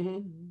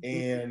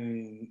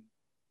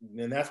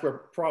that's where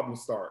problem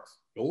starts.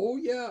 Oh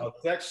yeah.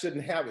 Sex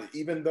shouldn't have it,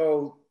 even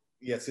though,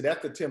 see,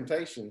 that's the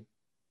temptation.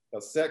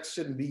 Sex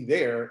shouldn't be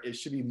there. It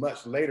should be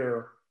much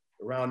later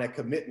around that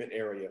commitment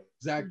area.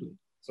 Exactly.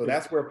 So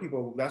that's where we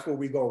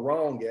go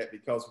wrong at,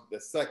 because the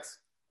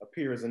sex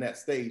appears in that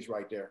stage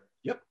right there.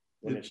 Yep.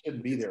 When it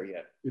shouldn't be there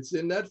yet. It's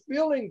in that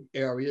feeling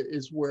area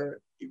is where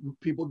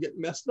people get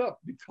messed up,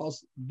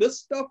 because this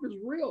stuff is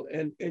real,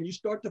 and you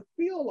start to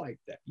feel like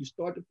that.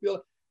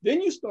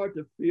 Then you start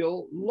to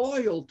feel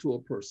loyal to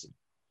a person.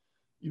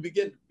 You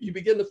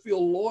begin to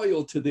feel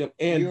loyal to them,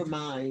 and you're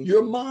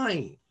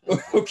mine.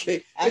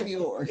 Okay. I'm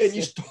yours. And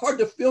you start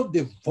to feel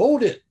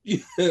devoted,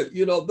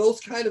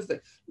 those kind of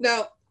things.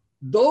 Now,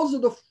 those are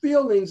the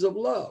feelings of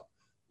love.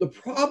 The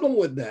problem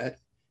with that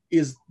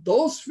is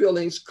those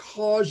feelings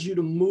cause you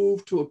to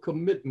move to a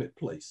commitment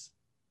place.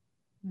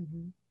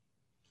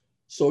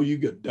 So you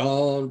get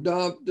dum,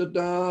 dum, da,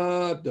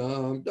 da,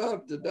 dum,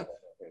 dum, da, da.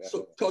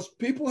 So because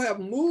people have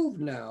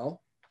moved now,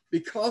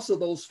 because of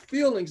those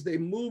feelings, they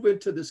move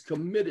into this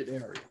committed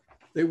area.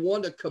 They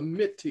want to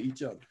commit to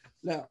each other.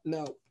 Now,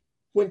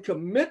 when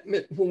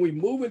we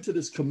move into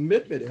this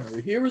commitment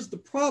area, here is the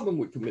problem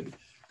with commitment.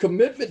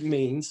 Commitment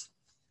means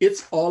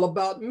it's all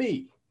about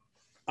me.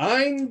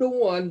 I'm the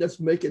one that's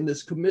making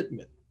this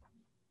commitment,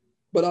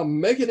 but I'm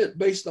making it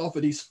based off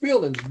of these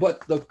feelings,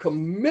 but the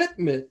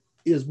commitment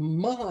is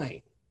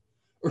mine.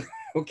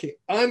 Okay,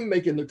 I'm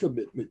making the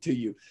commitment to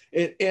you.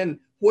 And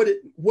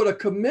what a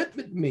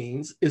commitment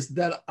means is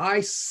that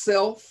I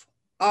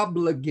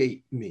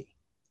self-obligate me.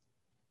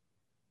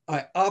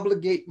 I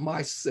obligate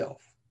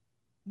myself.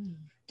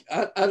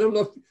 I don't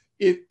know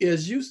if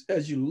as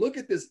you look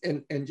at this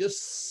and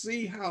just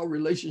see how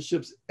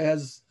relationships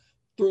as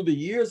through the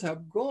years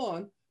have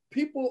gone,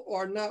 people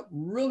are not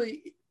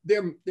really,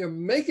 they're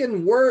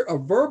making a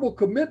verbal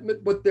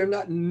commitment, but they're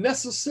not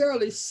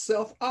necessarily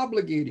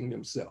self-obligating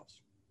themselves.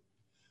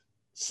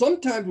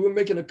 Sometimes we're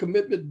making a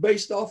commitment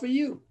based off of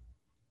you,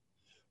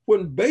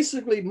 when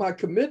basically my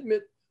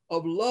commitment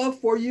of love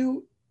for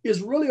you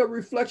is really a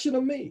reflection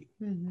of me.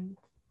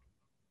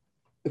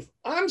 If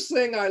I'm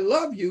saying I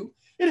love you,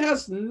 it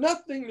has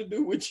nothing to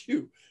do with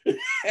you. It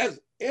has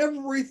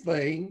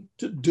everything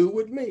to do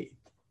with me.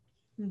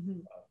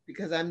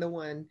 Because I'm the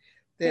one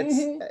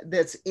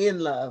that's in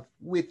love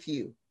with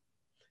you.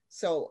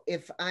 So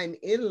if I'm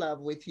in love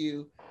with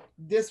you,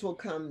 this will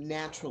come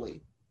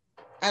naturally.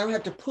 I don't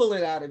have to pull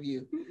it out of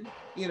you.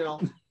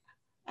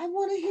 I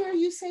want to hear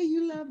you say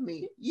you love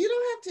me. You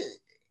don't have to,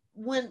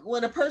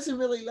 when a person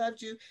really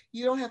loves you,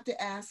 you don't have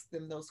to ask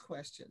them those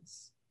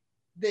questions.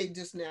 They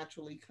just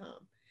naturally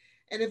come.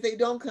 And if they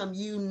don't come,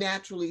 you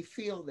naturally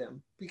feel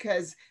them,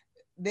 because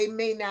they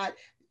may not,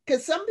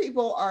 because some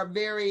people are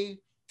very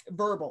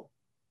verbal.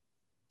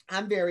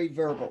 I'm very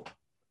verbal.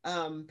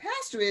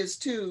 Pastor is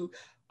too,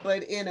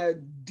 but in a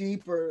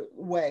deeper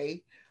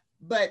way.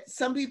 But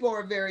some people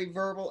are very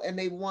verbal and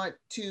they want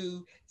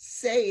to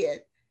say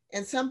it,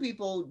 and some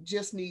people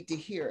just need to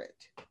hear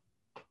it.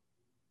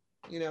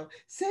 You know,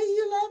 say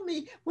you love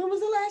me. When was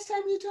the last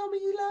time you told me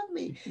you love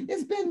me?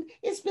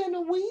 It's been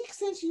a week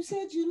since you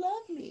said you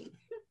love me.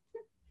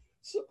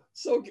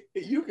 So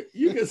you can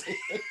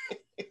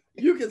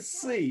you can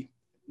see.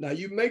 Now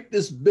you make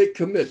this big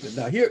commitment.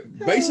 Now here,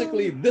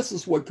 basically, this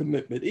is what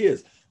commitment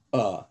is.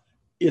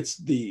 It's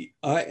the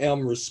I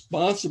am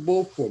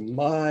responsible for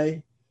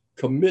my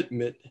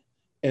commitment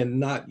and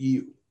not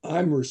you.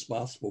 I'm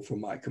responsible for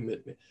my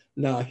commitment.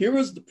 Now here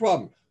is the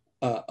problem.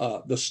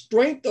 The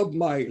strength of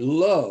my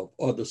love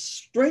or the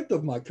strength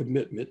of my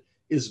commitment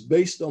is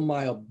based on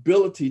my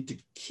ability to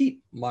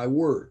keep my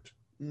word.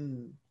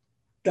 Mm.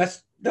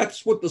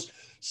 That's what this.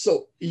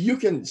 So you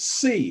can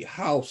see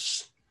how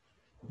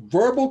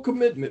verbal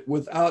commitment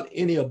without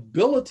any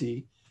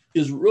ability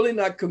is really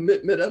not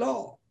commitment at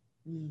all.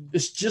 Mm.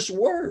 It's just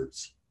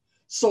words.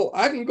 So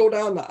I can go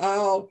down the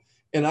aisle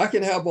and I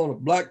can have on a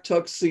black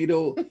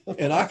tuxedo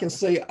and I can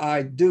say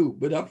I do.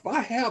 But if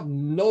I have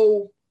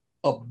no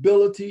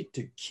ability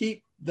to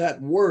keep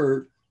that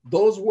word,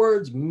 those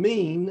words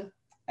mean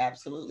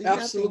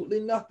absolutely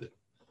nothing.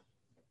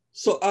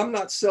 So I'm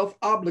not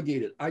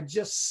self-obligated. I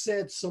just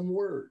said some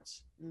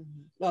words.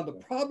 Mm-hmm. Now, the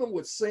problem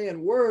with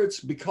saying words,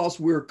 because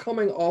we're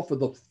coming off of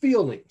the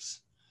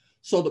feelings.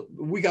 So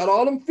we got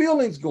all them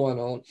feelings going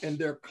on and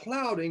they're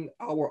clouding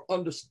our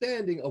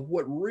understanding of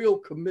what real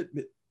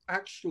commitment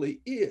actually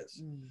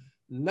is. Mm.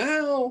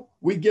 Now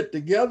we get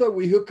together,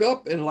 we hook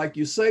up, and like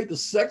you say, the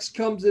sex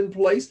comes in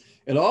place.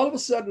 And all of a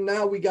sudden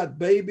now we got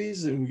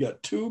babies and we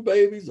got 2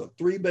 babies or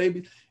 3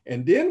 babies.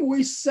 And then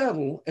we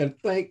settle and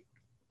think,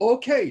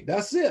 okay,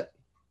 that's it.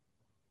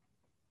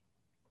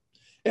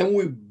 And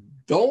we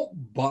don't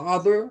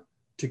bother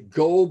to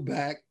go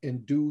back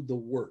and do the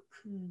work.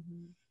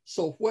 Mm-hmm.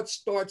 So what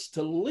starts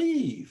to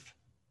leave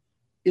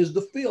is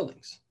the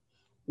feelings.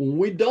 When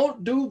we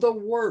don't do the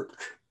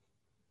work,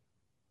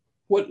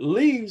 what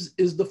leaves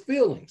is the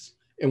feelings.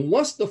 And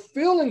once the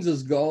feelings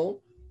is gone,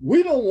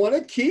 we don't want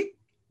to keep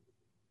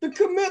the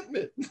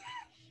commitment.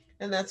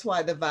 And that's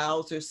why the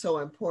vows are so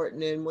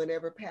important. And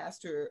whenever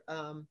pastor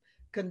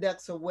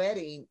conducts a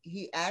wedding,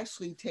 he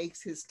actually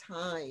takes his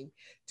time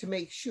to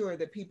make sure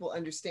that people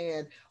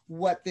understand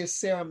what this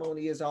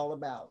ceremony is all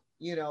about.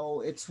 You know,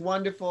 it's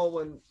wonderful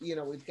when, you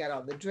know, we've got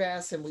all the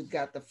dress and we've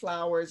got the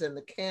flowers and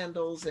the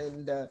candles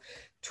and the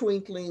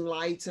twinkling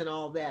lights and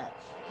all that.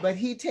 But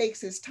he takes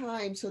his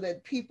time so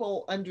that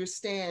people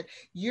understand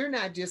you're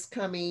not just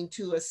coming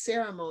to a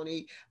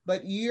ceremony,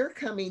 but you're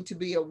coming to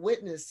be a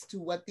witness to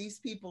what these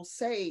people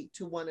say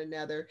to one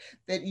another,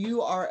 that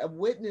you are a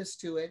witness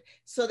to it,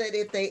 so that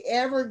if they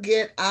ever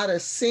get out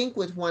of sync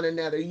with one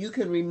another, you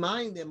can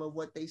remind them of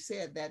what they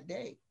said that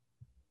day.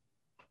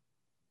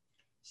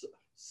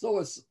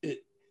 So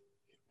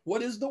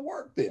what is the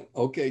work then?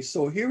 Okay,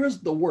 so here is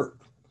the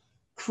work.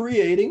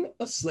 Creating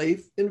a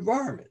safe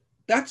environment.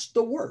 That's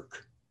the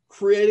work.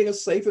 Creating a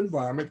safe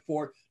environment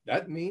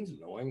that means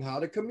knowing how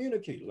to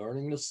communicate,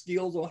 learning the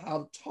skills on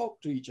how to talk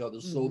to each other,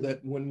 mm-hmm. so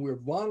that when we're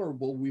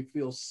vulnerable, we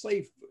feel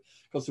safe.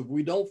 Because if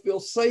we don't feel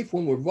safe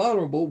when we're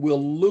vulnerable,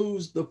 we'll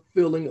lose the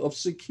feeling of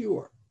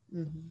secure.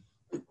 Mm-hmm.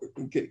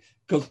 Okay,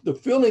 because the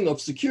feeling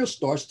of secure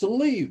starts to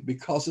leave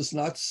because it's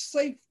not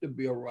safe to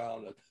be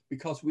around it,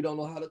 because we don't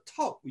know how to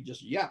talk. We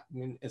just yap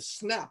and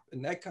snap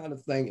and that kind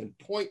of thing and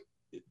point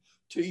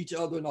to each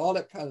other and all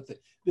that kind of thing.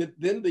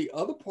 Then the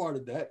other part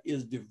of that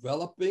is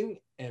developing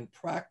and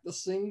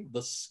practicing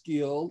the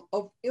skill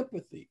of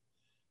empathy.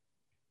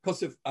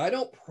 Because if I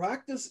don't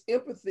practice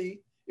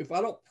empathy, if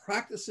I don't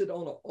practice it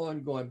on an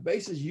ongoing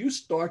basis, you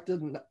start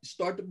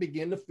to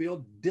begin to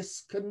feel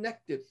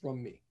disconnected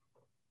from me.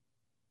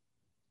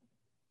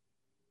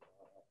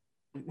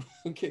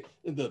 Okay,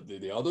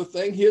 the other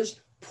thing is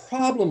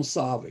problem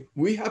solving.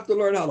 We have to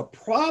learn how to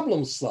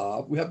problem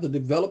solve. We have to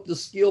develop the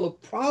skill of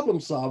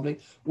problem solving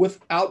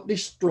without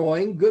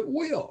destroying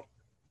goodwill.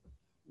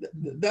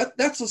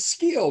 That's a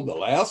skill.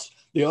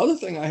 The other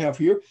thing I have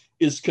here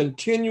is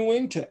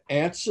continuing to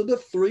answer the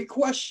 3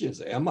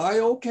 questions. Am I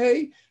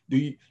okay?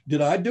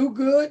 Did I do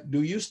good?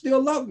 Do you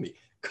still love me?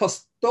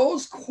 Because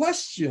those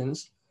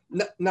questions,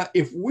 now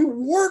if we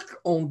work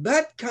on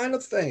that kind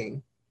of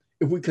thing,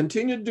 if we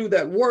continue to do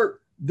that work,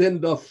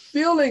 then the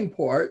feeling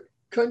part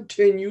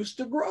continues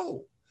to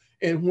grow.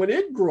 And when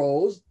it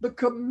grows, the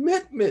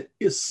commitment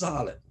is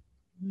solid.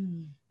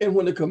 Mm. And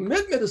when the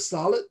commitment is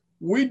solid,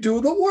 we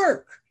do the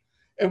work.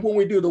 And when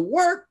we do the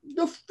work,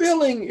 the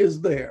feeling is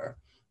there.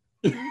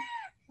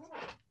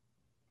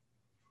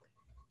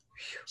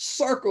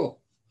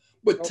 Circle.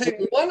 But take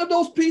one of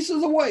those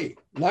pieces away.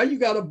 Now you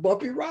got a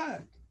bumpy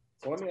ride.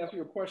 So let me ask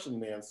you a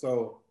question, man.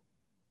 So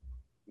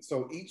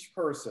each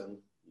person,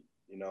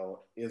 you know,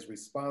 is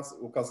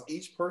responsible, because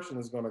each person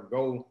is going to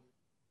go,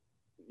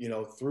 you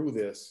know, through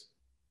this,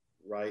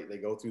 right? They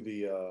go through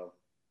the,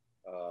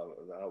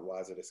 why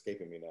is it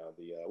escaping me now?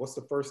 What's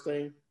the first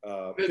thing?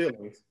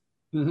 Feelings.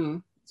 Mm-hmm.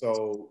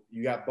 So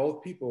you got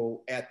both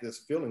people at this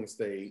feeling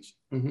stage,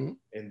 Mm-hmm.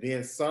 and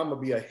then some will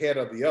be ahead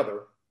of the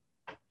other,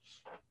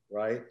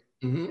 right?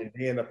 Mm-hmm. And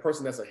then the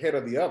person that's ahead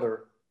of the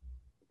other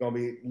is going to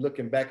be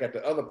looking back at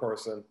the other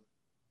person,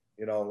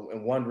 you know,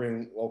 and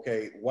wondering,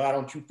 okay, why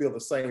don't you feel the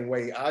same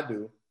way I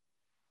do?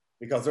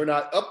 Because they're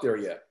not up there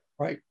yet.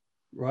 Right.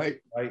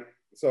 Right. Right.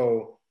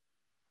 So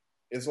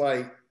it's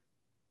like,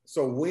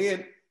 so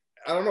when,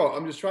 I don't know,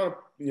 I'm just trying to,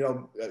 you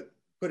know,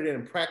 put it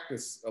in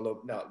practice a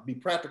little, now be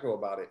practical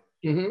about it.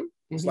 Mm-hmm.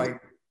 It's Mm-hmm.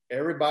 like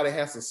everybody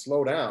has to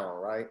slow down,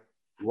 right?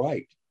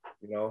 Right.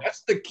 You know,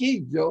 That's the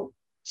key, Joe.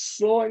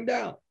 Slowing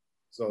down.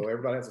 so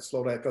everybody has to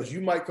slow down, because you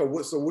might go,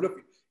 so what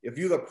if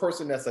you're the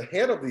person that's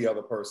ahead of the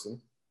other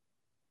person,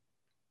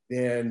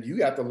 then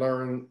you have to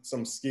learn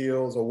some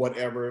skills or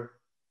whatever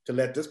to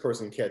let this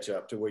person catch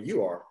up to where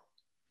you are.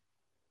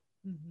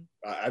 Mm-hmm.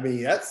 I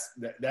mean,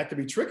 that could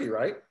be tricky,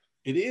 right?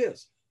 It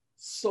is.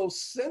 So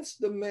since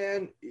the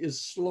man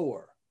is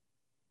slower,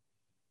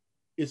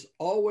 it's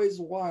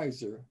always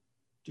wiser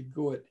to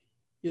go at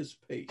his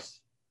pace,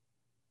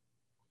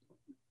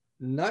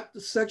 not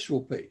the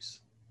sexual pace,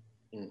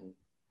 Mm-hmm.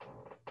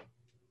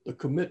 the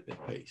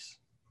commitment pace.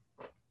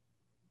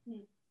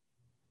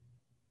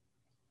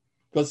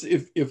 Because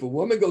if a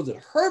woman goes at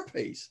her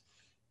pace,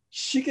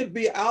 she could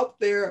be out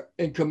there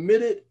and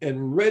committed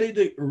and ready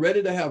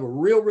to have a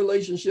real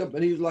relationship,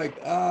 and he's like,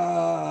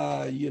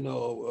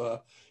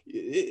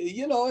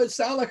 it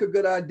sounds like a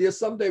good idea.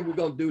 Someday we're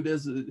gonna do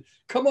this.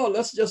 Come on,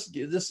 let's just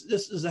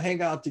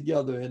hang out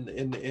together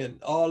and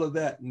all of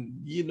that. And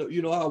you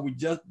know how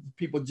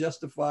people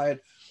justify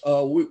it.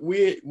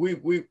 We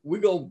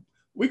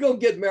gonna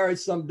get married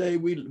someday.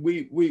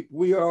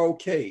 We are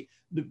okay.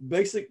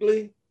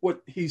 Basically,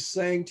 what he's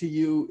saying to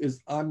you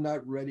is, I'm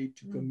not ready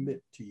to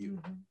commit to you.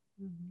 Mm-hmm.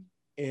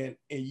 Mm-hmm.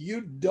 And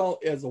you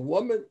don't, as a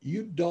woman,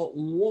 you don't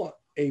want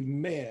a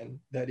man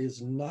that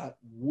is not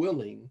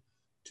willing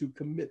to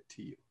commit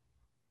to you.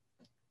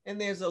 And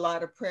there's a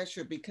lot of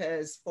pressure,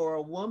 because for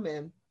a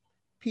woman,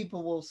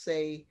 people will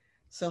say,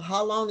 so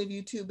how long have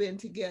you two been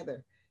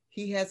together?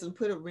 He hasn't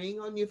put a ring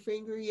on your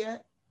finger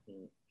yet.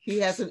 He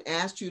hasn't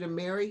asked you to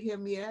marry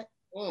him yet.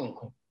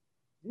 Mm.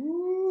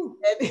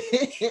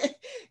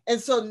 And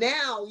so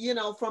now,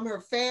 from her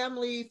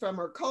family, from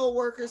her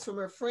co-workers, from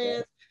her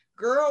friends,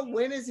 girl,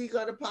 when is he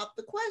going to pop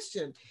the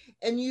question?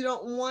 And you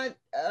don't want,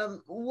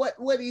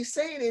 what he's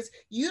saying is,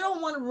 you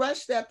don't want to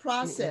rush that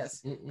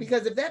process.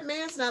 Because if that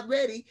man's not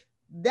ready,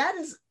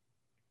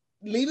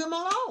 leave him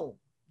alone.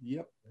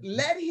 Yep.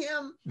 Let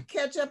him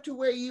catch up to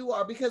where you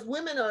are, because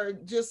women are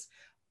just,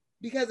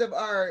 because of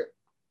our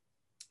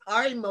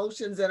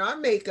emotions and our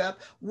makeup,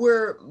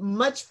 we're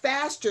much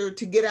faster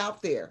to get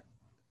out there,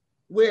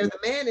 where the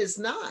man is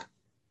not.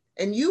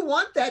 And you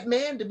want that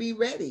man to be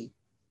ready,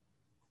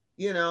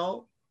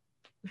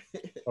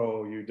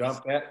 So you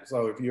dump that.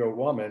 So if you're a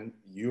woman,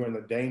 you're in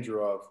the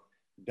danger of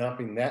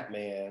dumping that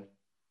man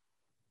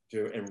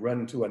and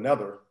running to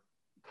another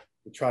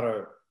to try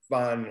to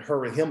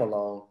hurry him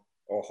along,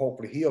 or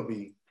hopefully he'll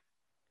be,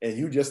 and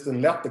you just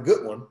then left the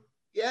good one.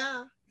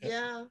 Yeah.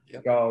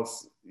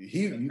 Because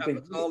you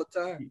think all the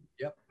time.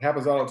 Yep.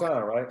 Happens all the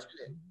time, right?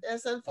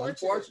 That's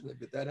unfortunate. Unfortunate,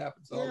 but that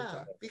happens all the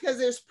time. Because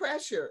there's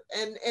pressure,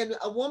 and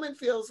a woman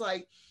feels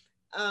like,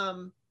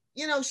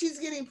 she's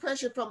getting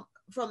pressure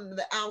from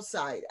the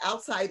outside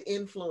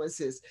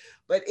influences,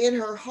 but in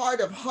her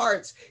heart of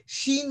hearts,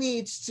 she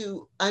needs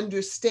to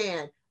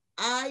understand,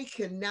 I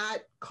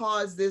cannot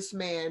cause this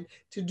man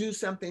to do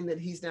something that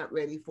he's not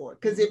ready for.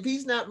 Because if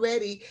he's not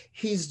ready,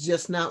 he's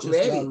just not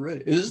ready.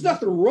 There's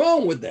nothing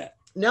wrong with that.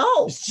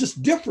 No. It's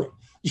just different.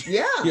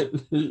 Yeah.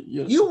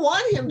 You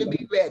want him to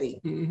be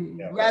ready,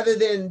 rather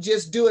than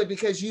just do it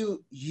because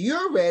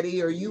you're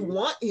ready, or you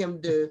want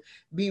him to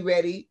be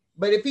ready.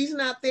 But if he's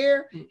not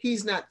there,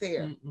 he's not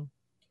there.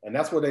 And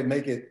that's where they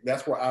make it,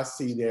 that's where I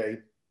see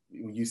when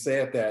you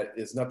said that,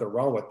 there's nothing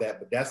wrong with that,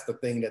 but that's the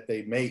thing that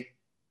they make,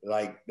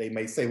 like they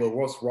may say, well,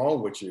 what's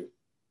wrong with you?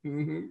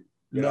 Mm-hmm.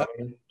 You know what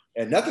I mean?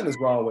 And nothing is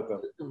wrong with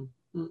them.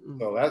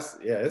 So that's,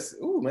 this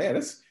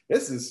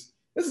is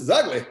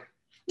ugly.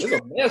 It's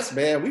a mess,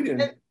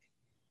 man.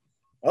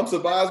 I'm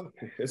surprised.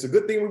 It's a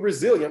good thing we're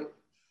resilient.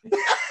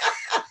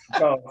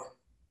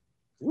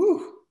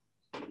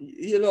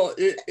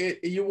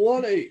 You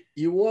want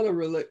to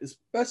relate,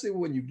 especially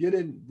when you get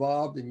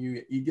involved and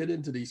you get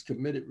into these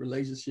committed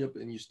relationships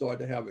and you start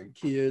to having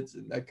kids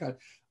and that kind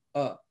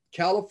of.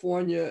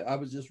 California, I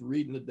was just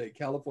reading today,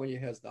 California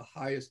has the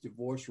highest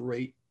divorce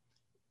rate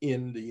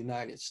in the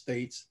United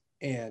States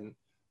and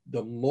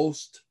the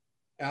most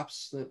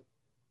absent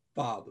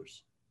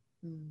fathers.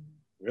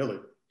 Really?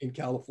 In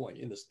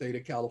California, in the state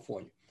of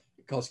California,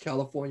 because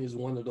California is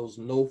one of those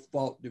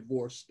no-fault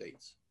divorce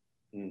states.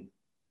 And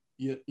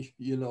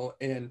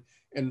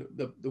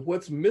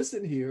what's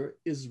missing here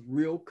is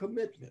real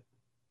commitment.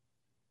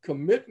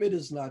 Commitment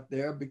is not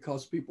there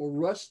because people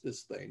rush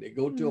this thing. They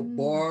go to a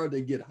bar,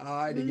 they get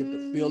high, they get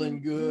the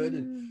feeling good,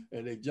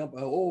 and they jump.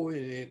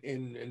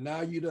 And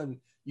now you done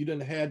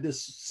had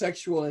this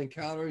sexual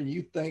encounter, and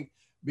you think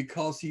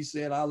because he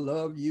said, I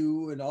love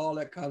you and all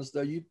that kind of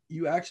stuff,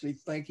 you actually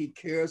think he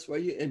cares for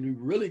you. And you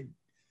really,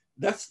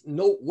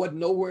 wasn't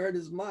nowhere in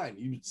his mind.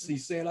 You see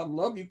saying, I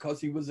love you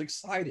because he was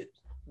excited.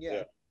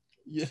 Yeah.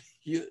 You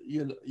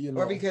know.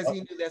 Or because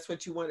he knew that's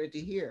what you wanted to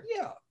hear.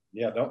 Yeah.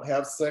 Yeah, don't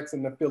have sex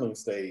in the feeling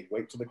stage.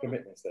 Wait till the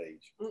commitment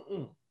stage.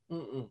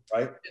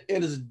 Right?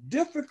 It is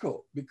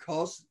difficult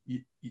because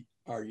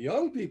our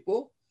young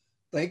people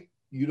think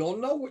you don't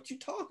know what you're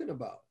talking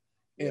about.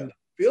 And the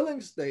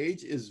feeling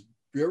stage is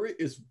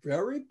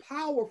very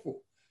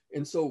powerful.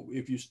 And so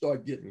if you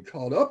start getting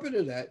caught up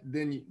into that,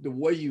 then the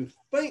way you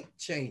think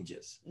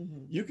changes.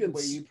 You can, the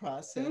way you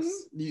process.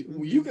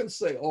 You can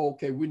say, oh,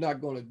 okay, we're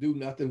not going to do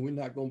nothing. We're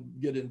not going to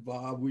get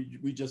involved.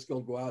 We just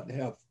going to go out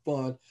and have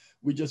fun.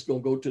 We're just going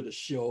to go to the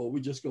show.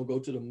 We're just going to go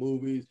to the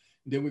movies.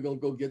 Then we're going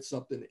to go get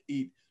something to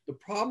eat. The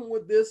problem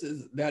with this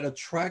is that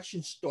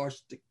attraction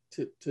starts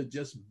to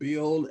just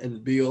build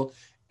and build,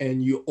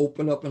 and you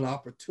open up an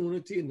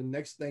opportunity. And the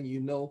next thing you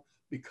know,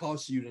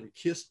 because you done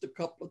kissed a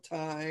couple of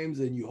times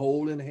and you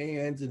holding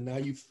hands and now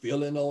you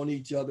feeling on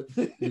each other.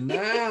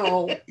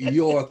 Now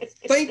your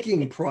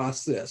thinking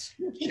process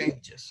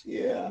changes.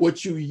 Yeah.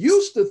 What you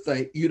used to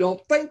think, you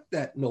don't think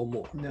that no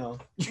more. No.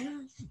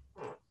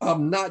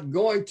 I'm not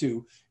going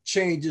to,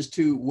 changes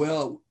to,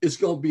 well, it's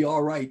going to be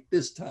all right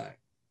this time.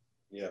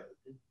 Yeah.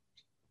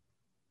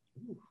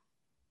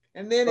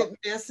 And then it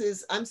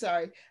messes, I'm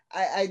sorry,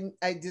 I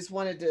just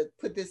wanted to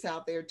put this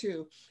out there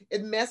too.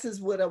 It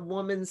messes with a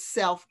woman's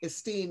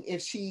self-esteem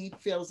if she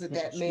feels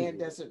that man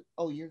doesn't,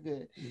 oh, you're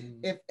good.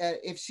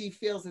 If she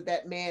feels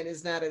that man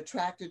is not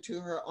attracted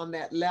to her on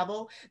that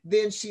level,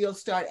 then she'll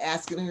start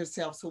asking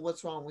herself, so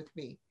what's wrong with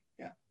me?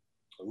 Yeah.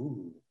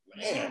 Ooh,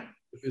 man.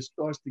 If it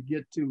starts to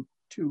get too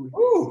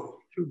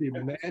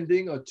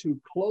demanding or too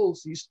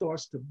close, he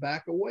starts to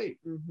back away.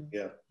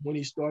 Yeah. When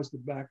he starts to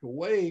back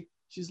away,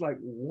 she's like,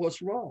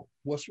 what's wrong?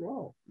 What's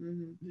wrong?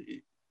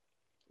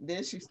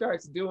 Then she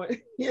starts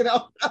doing,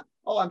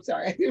 oh, I'm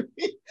sorry.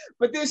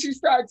 But then she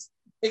starts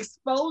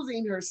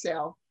exposing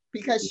herself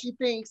because she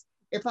thinks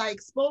if I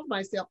expose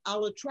myself,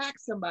 I'll attract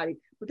somebody.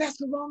 But that's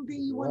the wrong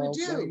thing you want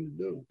to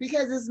do.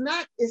 Because it's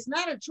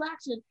not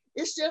attraction.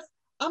 It's just,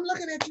 I'm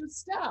looking at your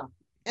stuff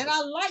and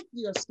I like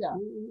your stuff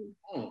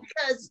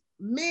because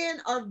men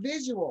are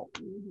visual.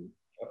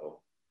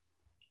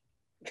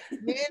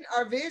 Men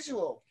are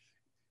visual.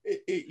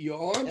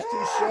 Your arm's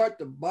too short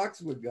to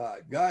box with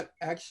God. God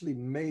actually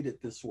made it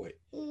this way.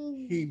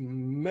 He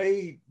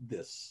made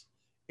this.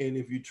 And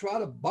if you try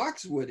to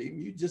box with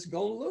him, you're just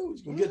going to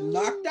lose. You're going to get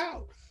knocked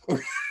out.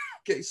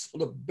 Okay, so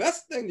the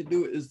best thing to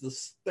do is to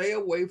stay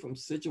away from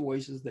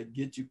situations that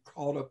get you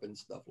caught up in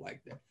stuff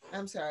like that.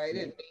 I'm sorry, I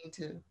didn't mean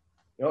to.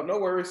 No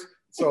worries.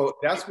 So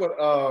that's what,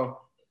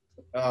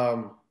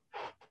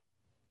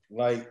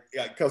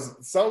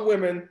 because some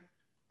women,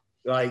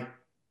 like,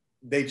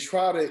 they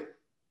try to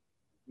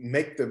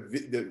make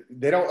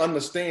they don't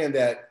understand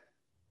that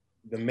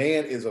the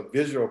man is a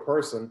visual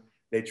person.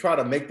 They try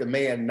to make the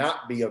man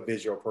not be a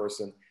visual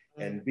person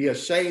and be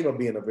ashamed of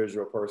being a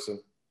visual person.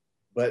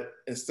 But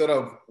instead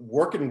of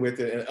working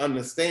with it and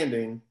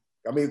understanding,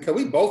 I mean, because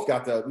we both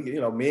got to,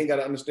 men got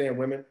to understand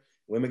women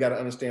got to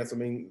understand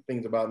some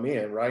things about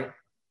men, right?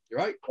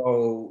 Right.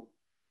 So,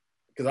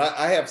 because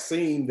I have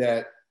seen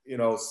that,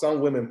 some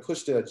women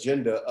push the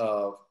agenda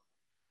of,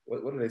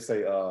 what do they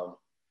say?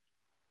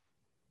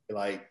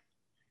 Like,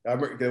 I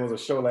remember there was a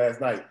show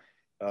last night.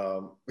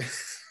 The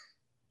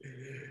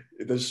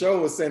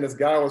show was saying this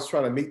guy was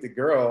trying to meet the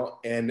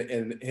girl, and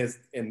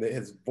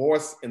his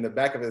voice in the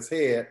back of his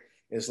head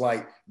is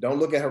like, "Don't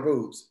look at her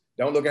boobs.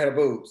 Don't look at her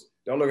boobs.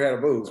 Don't look at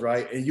her boobs."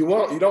 Right? And you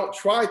don't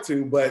try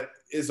to, but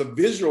it's a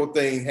visual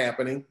thing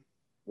happening,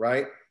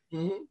 right?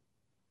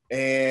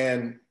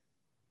 And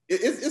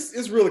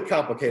it's really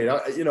complicated.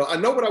 I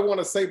know what I want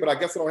to say, but I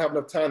guess I don't have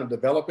enough time to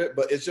develop it.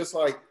 But it's just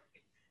like,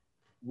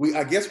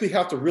 I guess we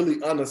have to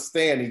really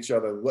understand each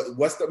other.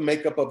 What's the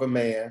makeup of a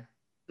man?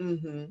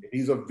 If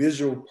he's a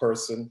visual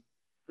person,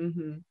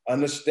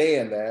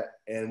 understand that.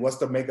 And what's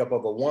the makeup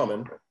of a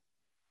woman,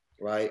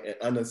 right? And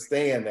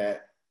understand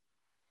that.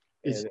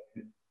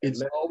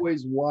 It's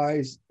always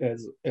wise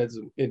as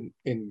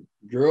in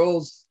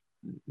girls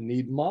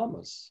need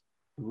mamas,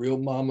 real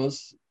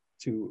mamas,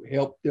 to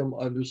help them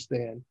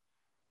understand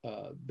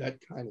that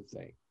kind of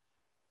thing,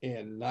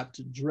 and not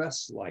to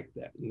dress like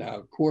that. Now,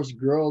 of course,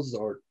 girls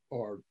are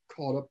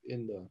caught up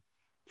in the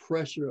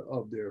pressure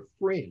of their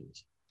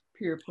friends,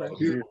 peer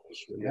pressure,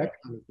 that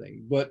kind of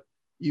thing. But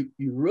you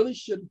really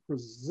shouldn't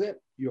present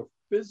your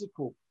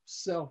physical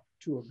self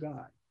to a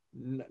guy,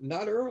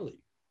 not early.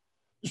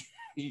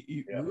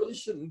 You really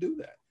shouldn't do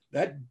that.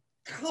 That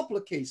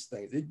complicates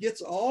things. It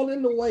gets all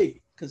in the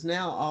way. Because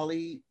now all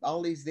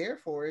he's there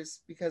for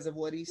is because of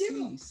what he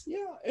sees.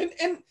 Yeah,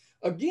 and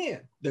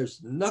again,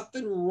 there's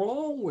nothing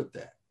wrong with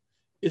that.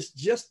 It's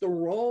just the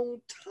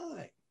wrong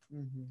time.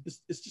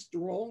 It's just the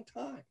wrong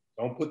time.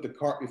 Don't put the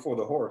cart before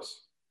the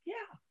horse. Yeah.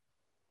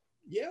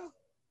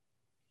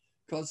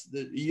 Because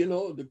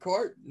the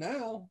cart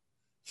now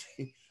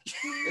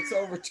it's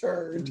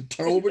overturned.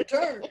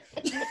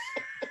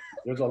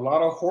 There's a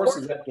lot of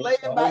horses at the laying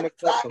by the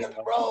side home of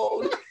the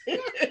road.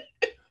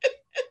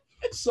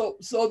 So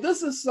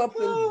this is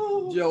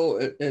something,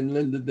 Joe and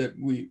Linda, that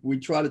we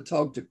try to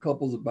talk to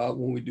couples about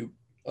when we do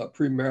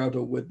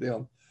premarital with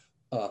them,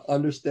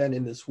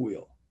 understanding this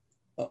wheel,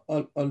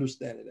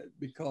 understanding it,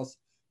 because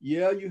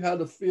yeah, you have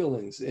the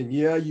feelings, and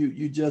yeah,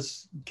 you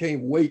just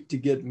can't wait to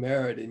get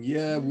married, and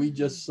yeah, we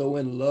just so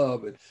in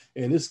love, and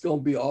it's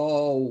gonna be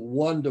all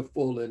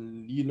wonderful,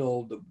 and you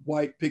know, the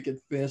white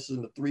picket fence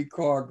and the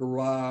 3-car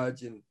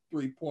garage and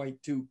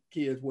 3.2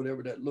 kids,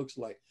 whatever that looks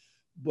like.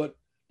 But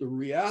the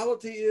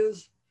reality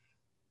is,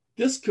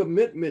 this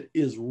commitment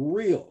is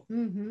real.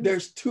 Mm-hmm.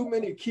 There's too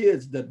many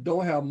kids that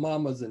don't have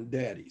mamas and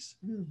daddies.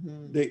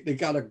 Mm-hmm. They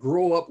got to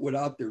grow up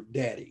without their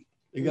daddy.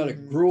 They got to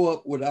grow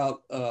up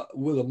without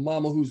with a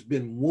mama who's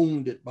been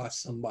wounded by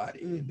somebody.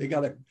 They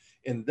got to,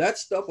 and that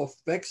stuff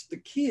affects the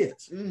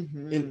kids.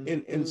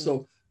 And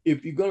so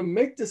if you're going to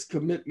make this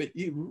commitment,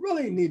 you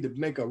really need to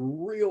make a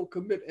real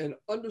commitment and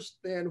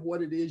understand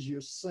what it is you're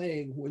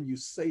saying when you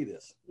say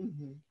this.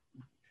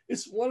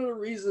 It's one of the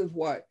reasons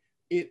why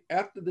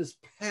after this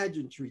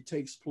pageantry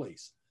takes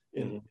place,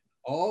 and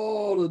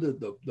all of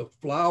the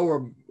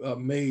flower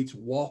maids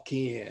walk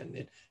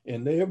in,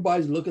 and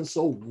everybody's looking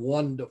so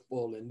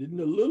wonderful, and then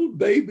the little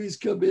babies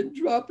come in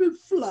dropping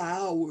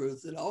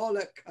flowers and all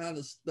that kind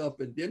of stuff,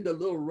 and then the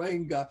little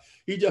rain guy,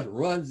 he just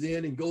runs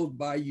in and goes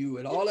by you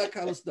and all that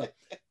kind of stuff,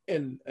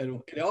 and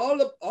all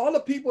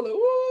the people are,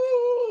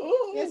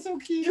 oh, it's so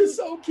cute, it's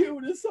so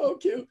cute, it's so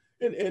cute.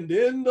 And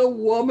then the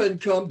woman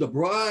comes, the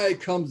bride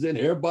comes in,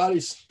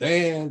 everybody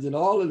stands and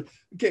all of it.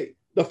 Okay,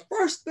 the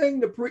first thing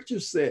the preacher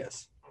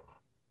says,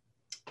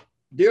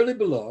 dearly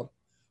beloved,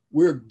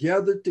 we're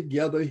gathered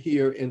together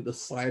here in the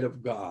sight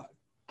of God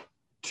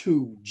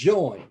to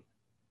join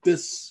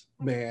this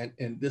man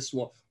and this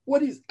woman.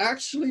 What he's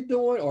actually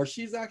doing, or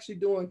she's actually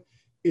doing,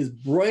 is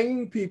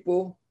bringing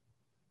people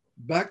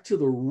back to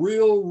the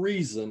real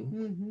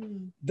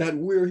reason that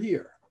we're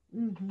here.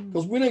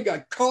 Because we didn't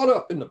got caught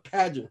up in the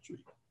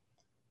pageantry.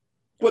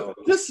 But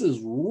this is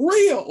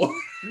real.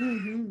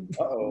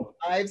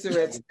 Lives are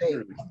at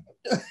stake.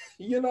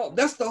 You know,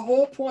 that's the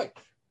whole point.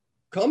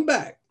 Come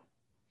back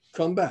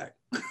come back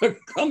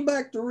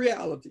to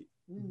reality.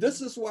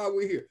 This is why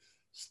we're here.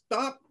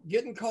 Stop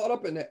getting caught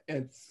up in it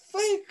and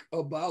think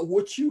about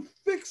what you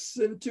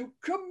fixing to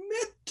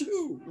commit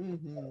to.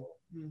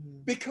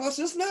 Because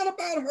it's not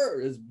about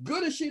her. As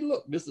good as she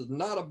looked, this is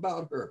not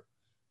about her.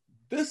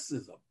 This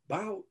is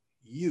about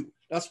you.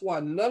 That's why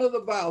none of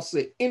the vows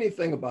say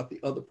anything about the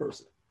other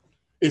person.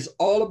 It's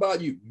all about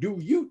you. Do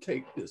you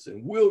take this,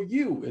 and will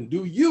you, and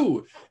do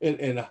you,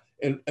 and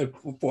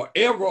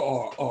forever,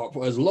 or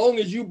for as long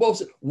as you both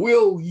say,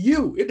 will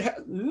you? It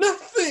has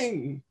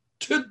nothing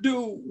to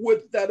do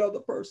with that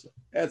other person.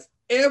 It has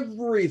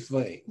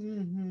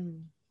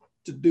everything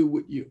to do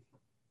with you.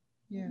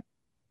 Yeah.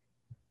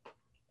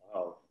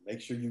 Wow.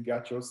 Make sure you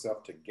got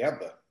yourself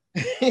together.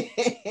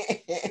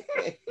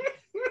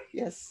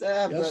 Yes,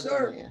 sir. Yes,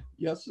 sir. Man.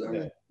 Yes, sir.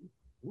 Yeah.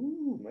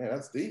 Ooh, man,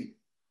 that's deep.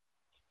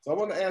 So I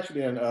want to ask you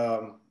then,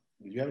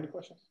 did you have any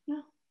questions?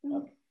 No.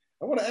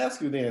 I want to ask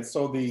you then,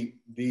 so the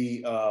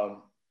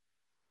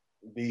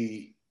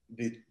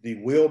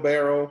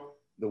wheelbarrow,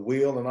 the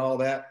wheel and all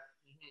that,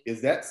 is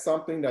that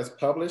something that's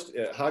published?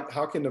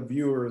 How can the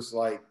viewers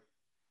like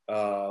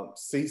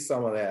see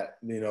some of that,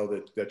 you know,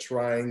 the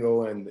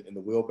triangle and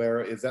the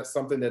wheelbarrow? Is that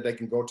something that they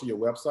can go to your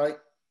website?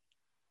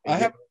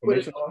 I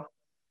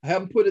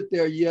haven't put it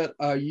there yet.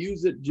 I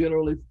use it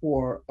generally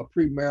for a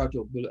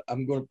premarital, but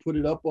I'm going to put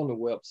it up on the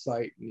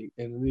website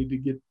and need to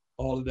get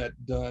all of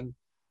that done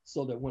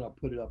so that when I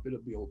put it up, it'll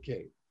be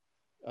okay.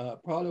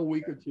 Probably a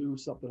week or two,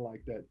 something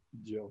like that,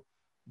 Joe.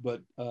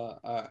 But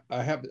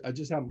I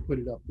just haven't put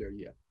it up there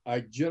yet. I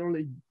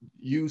generally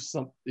use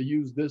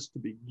this to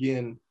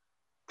begin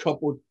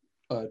couple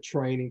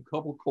training,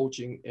 couple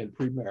coaching, and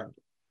premarital.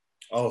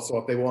 Oh, so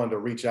if they wanted to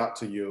reach out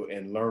to you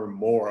and learn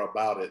more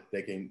about it,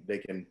 they can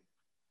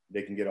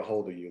get a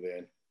hold of you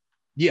then.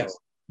 Yes. So,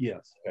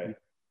 yes. Okay.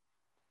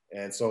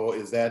 And so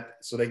is that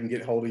so they can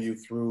get hold of you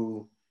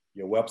through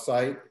your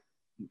website?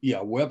 Yeah,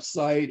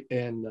 website,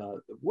 and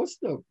what's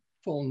the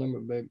phone number,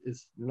 babe?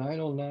 It's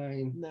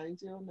 909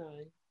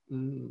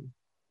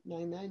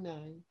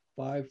 999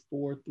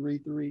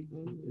 5433.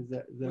 Is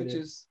that which it?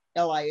 is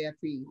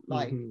LIFE,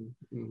 life.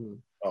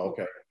 Oh,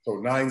 okay. So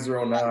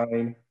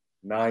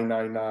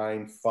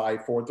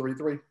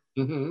 909-999-5433.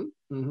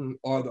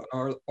 Or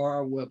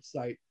our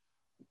website,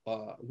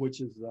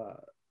 which is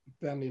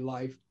Family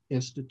Life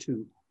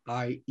Institute,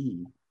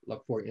 IE,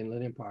 look for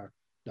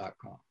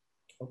inlandempire.com.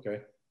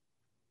 Okay.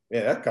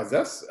 Yeah,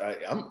 because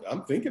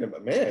I'm thinking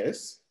about, man,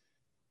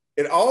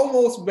 I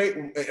almost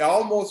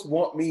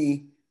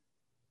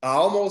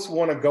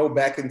want to go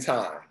back in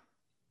time.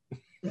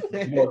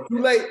 Too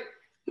late.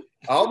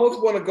 I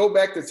almost want to go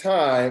back to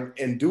time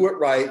and do it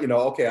right. You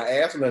know, okay, I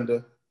asked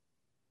Linda,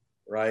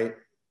 right?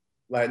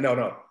 Like,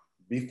 no,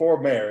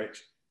 before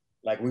marriage,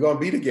 like we're gonna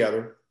be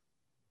together.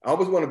 I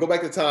always want to go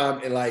back to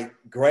time and like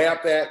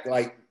grab that,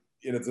 like,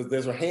 you know,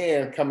 there's a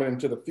hand coming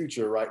into the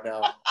future right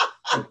now.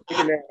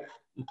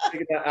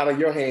 taking that out of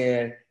your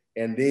hand,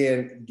 and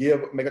then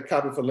make a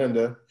copy for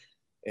Linda,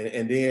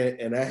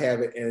 and I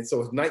have it. And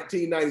so it's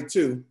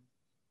 1992,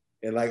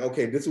 and like,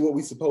 okay, this is what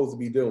we're supposed to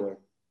be doing.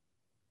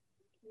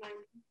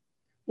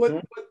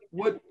 What?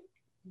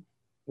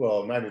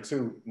 Well,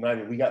 92,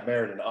 we got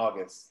married in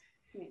August.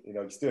 You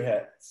know, you still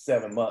had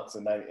 7 months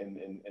in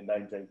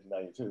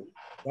 1992.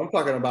 I'm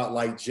talking about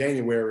like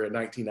January of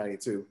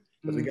 1992,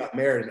 because we got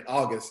married in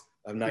August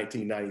of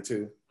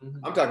 1992.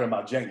 I'm talking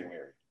about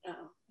January. Oh,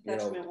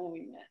 that's when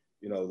we met.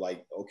 You know,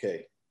 like,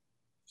 okay.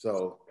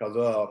 So,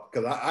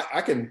 because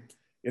I can,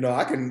 you know,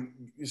 I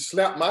can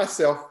slap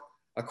myself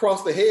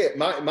across the head,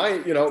 my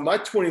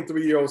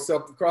 23-year-old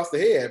self across the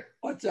head.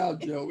 Watch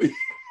out, Joey.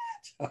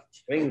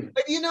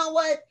 But you know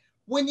what?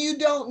 When you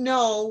don't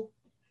know,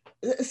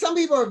 some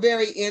people are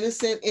very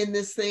innocent in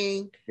this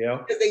thing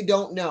because they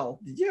don't know.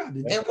 Yeah.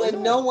 And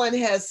when no one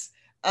has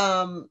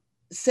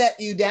set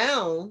you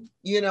down,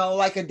 you know,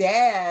 like a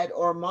dad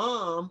or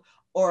mom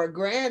or a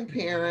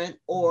grandparent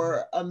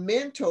or a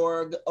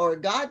mentor or a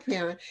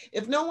godparent,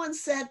 if no one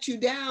sat you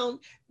down,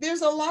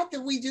 there's a lot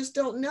that we just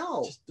don't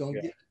know. Just don't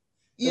get.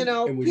 You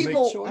know,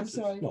 people. I'm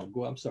sorry. No,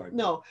 go. I'm sorry.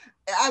 No,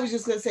 I was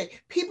just going to say,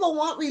 people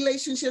want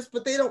relationships,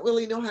 but they don't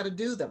really know how to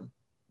do them.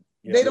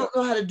 Yeah. They don't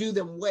know how to do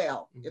them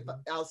well, if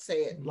I'll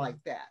say it like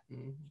that.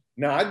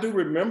 Now, I do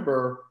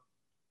remember,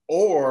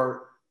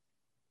 or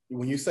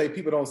when you say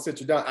people don't sit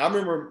you down, I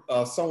remember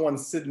someone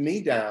sitting me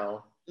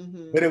down,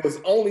 but it was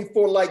only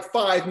for like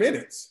 5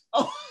 minutes.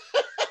 Oh.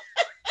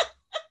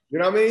 You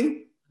know what I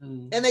mean?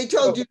 And they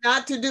told you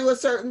not to do a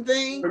certain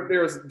thing?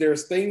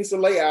 There's things to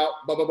lay out,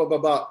 blah, blah, blah, blah,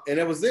 blah. And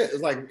it was it.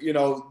 It's like, you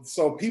know,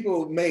 so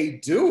people may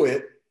do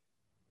it,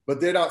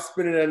 but they're not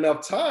spending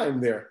enough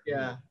time there.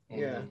 Yeah,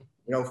 yeah.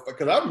 You know,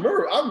 because I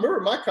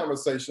remember my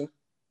conversation,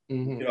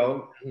 you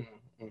know,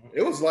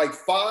 it was like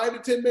 5 to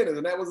 10 minutes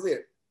and that was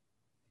it.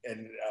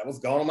 And I was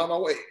gone on my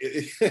way.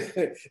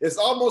 It's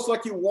almost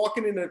like you're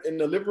walking in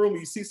the living room,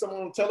 you see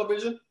someone on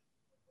television,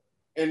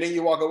 and then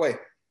you walk away.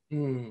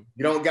 You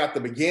don't got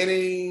the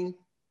beginning.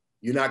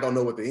 You're not going to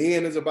know what the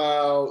end is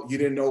about. You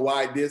didn't know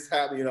why this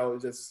happened. You know,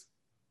 it's just.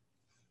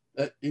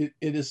 It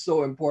is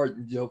so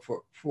important, Joe,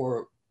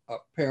 for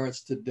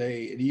parents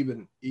today, and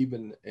even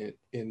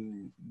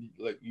in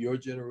like your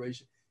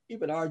generation,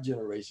 even our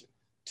generation,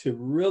 to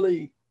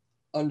really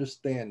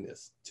understand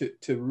this,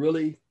 to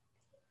really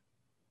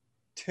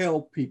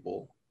tell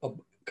people,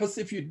 because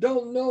if you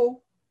don't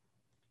know,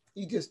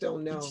 you just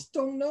don't know. You just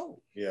don't know.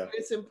 Yeah.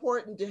 It's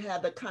important to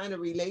have the kind of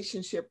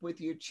relationship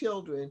with your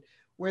children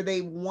where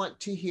they want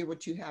to hear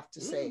what you have to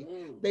say.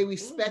 They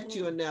respect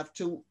you enough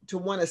to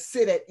want to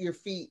sit at your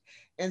feet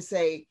and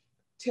say,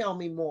 tell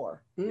me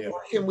more.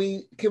 Or can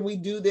we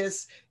do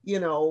this,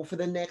 you know, for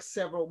the next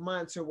several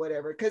months or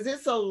whatever? Because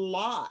it's a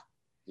lot.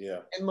 Yeah.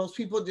 And most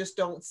people just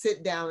don't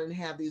sit down and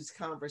have these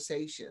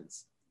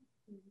conversations.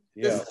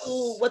 Yeah.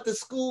 What the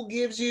school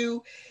gives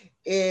you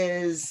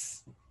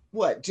is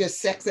what? Just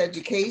sex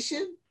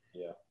education?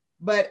 Yeah.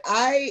 But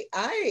I'm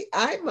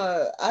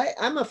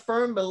a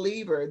firm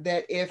believer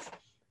that if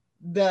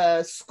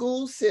the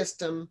school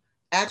system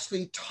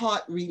actually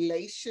taught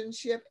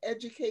relationship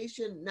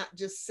education, not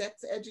just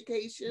sex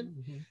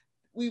education,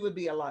 we would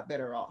be a lot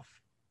better off.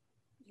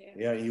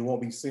 Yeah, you won't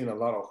be seeing a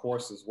lot of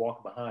horses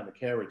walk behind the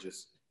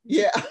carriages.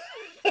 Yeah.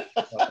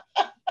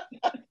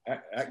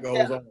 That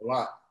goes on a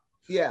lot.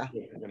 Yeah.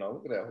 You know,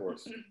 look at that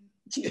horse.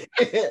 Behind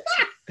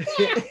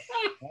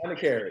the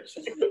carriage.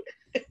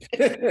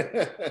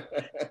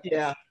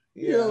 Yeah.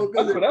 You know,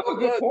 that's a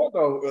good point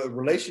though,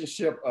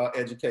 relationship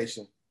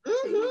education.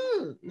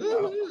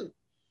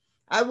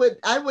 I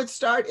would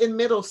start in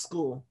middle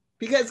school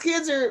because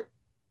kids are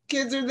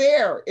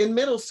there in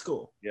middle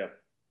school. Yeah.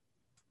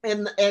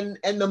 And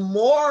the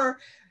more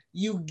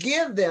you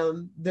give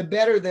them, the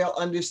better they'll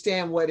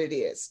understand what it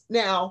is.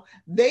 Now,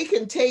 they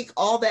can take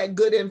all that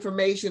good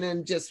information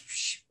and just,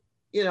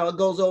 you know, it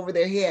goes over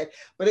their head,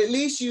 but at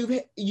least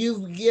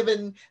you've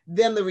given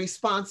them the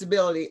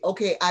responsibility.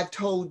 Okay, I've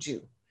told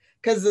you.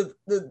 Because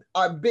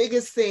our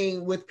biggest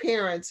thing with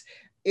parents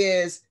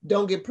is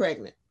don't get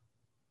pregnant.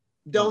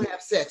 Don't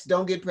have sex,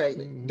 don't get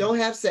pregnant. Don't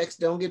have sex,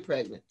 don't get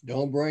pregnant.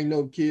 Don't bring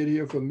no kid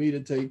here for me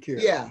to take care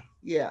of.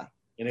 Yeah.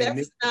 And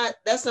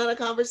that's not a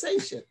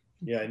conversation.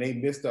 Yeah, and they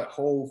miss that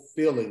whole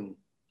feeling,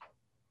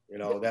 you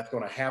know, that's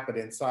going to happen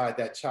inside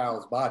that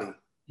child's body.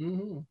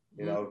 You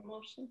know,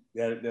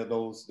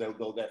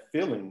 that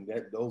feeling,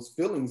 those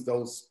feelings,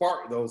 those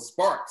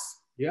sparks.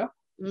 Yeah.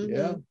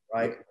 Yeah.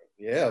 Right.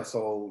 Yeah.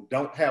 So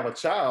don't have a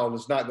child.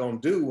 It's not going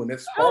to do when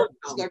it's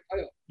sparks.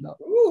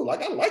 Ooh,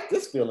 like I like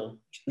this feeling.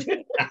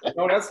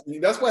 No, that's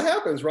what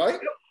happens, right?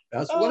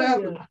 That's what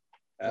happens.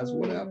 That's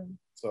what happens.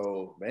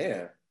 So,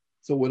 man.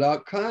 So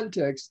without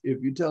context,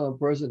 if you tell a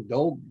person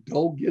don't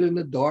get in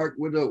the dark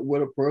with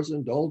a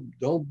person,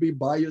 don't be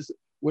biased,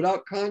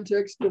 without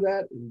context to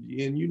that,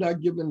 and you're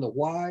not giving the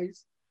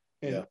whys,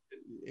 and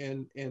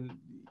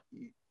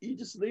you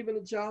just leaving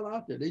the child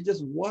out there. They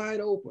just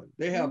wide open.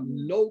 They have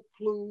no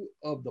clue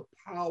of the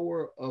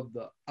power of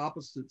the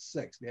opposite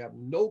sex. They have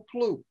no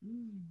clue.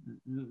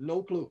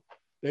 No clue.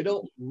 They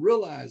don't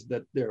realize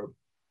that their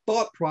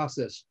thought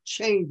process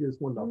changes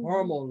when the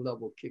hormone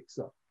level kicks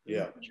up.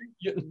 Yeah.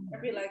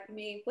 I'd be like,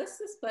 me, what's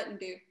this button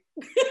do?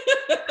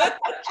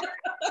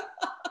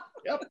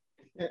 Yep.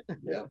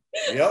 Yep.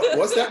 Yep.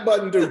 What's that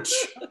button do?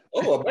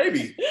 Oh, a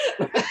baby.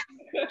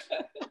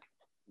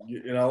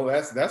 You know,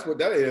 that's what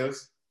that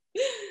is.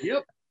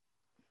 Yep.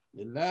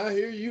 And now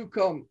here you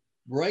come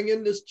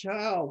bringing this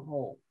child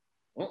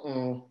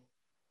home.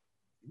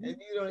 And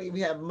you don't even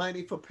have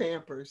money for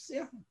Pampers.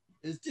 Yeah.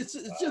 It's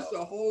just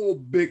a whole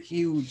big,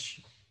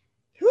 huge.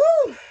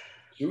 Whew.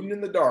 Shooting in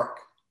the dark.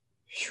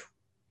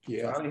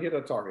 Yeah. Trying to hit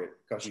a target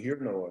because you hear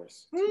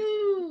noise.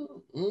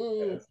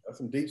 That's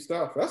some deep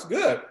stuff. That's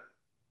good.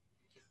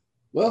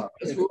 Well,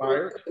 that's what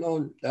we're working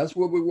on. That's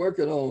what we're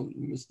working on,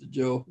 Mr.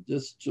 Joe.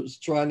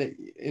 Just trying to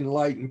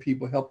enlighten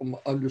people, help them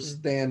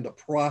understand the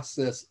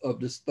process of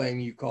this thing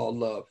you call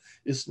love.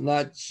 It's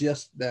not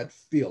just that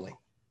feeling.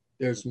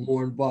 There's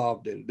more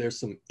involved in it. There's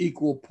some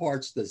equal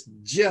parts that's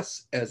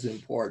just as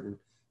important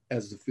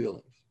as the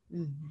feelings.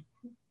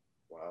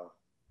 Wow.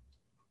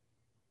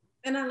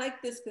 And I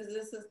like this because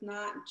this is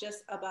not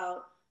just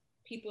about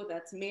people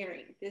that's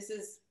married. This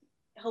is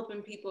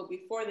helping people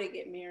before they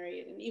get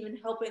married and even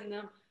helping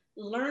them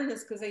learn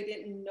this because they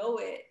didn't know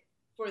it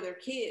for their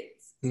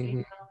kids. You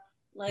know,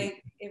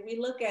 like if we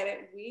look at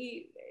it,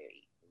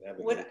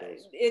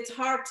 it's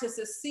hard to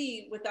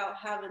succeed without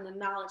having the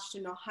knowledge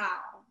to know how,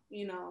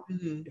 you know.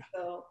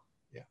 So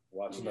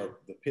watching the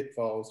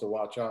pitfalls to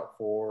watch out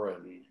for,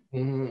 and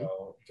you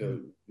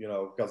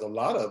know, because a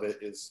lot of it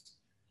is,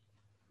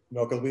 you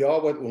know, because we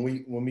all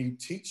when we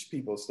teach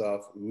people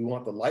stuff, we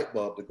want the light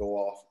bulb to go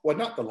off. Well,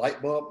 not the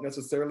light bulb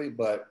necessarily,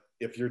 but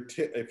if you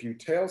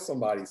tell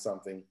somebody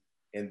something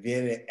and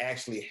then it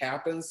actually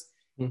happens,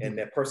 and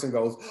that person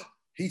goes, oh,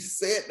 he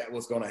said that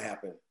was going to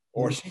happen,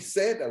 or she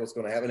said that was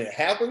going to happen, and it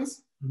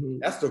happens.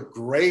 That's the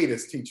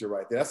greatest teacher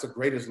right there. That's the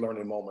greatest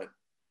learning moment.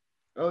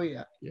 Oh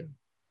yeah. And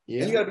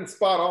you got to be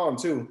spot on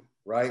too,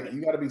 right?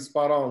 You got to be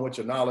spot on with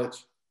your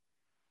knowledge,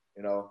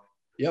 you know.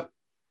 Yep.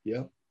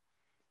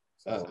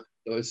 So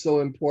it's so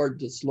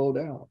important to slow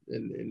down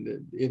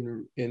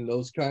in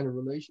those kind of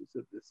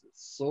relationships. It's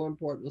so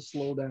important to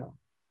slow down.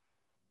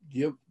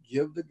 Give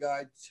the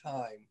guy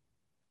time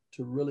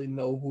to really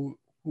know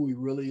who he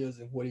really is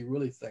and what he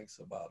really thinks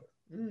about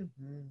her.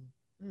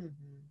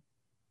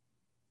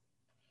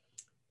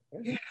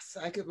 Yes,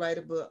 I could write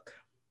a book.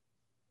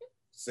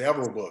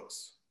 Several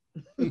books.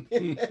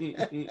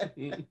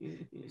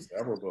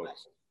 Several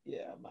books.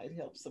 Yeah, might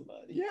help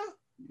somebody. Yeah,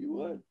 you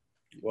would.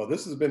 Well,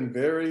 this has been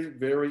very,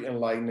 very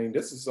enlightening.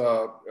 This is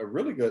a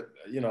really good,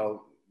 you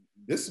know,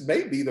 this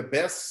may be the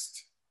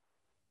best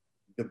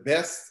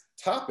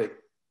topic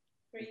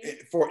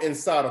for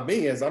inside of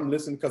me as I'm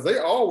listening, because they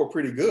all were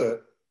pretty good.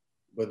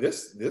 But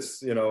this,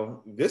 you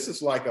know, this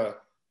is like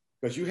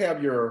because you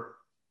have your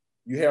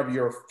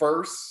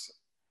first,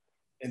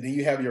 and then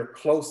you have your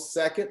close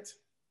second,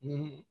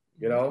 you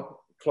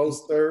know,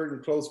 close third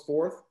and close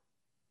fourth.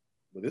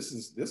 But this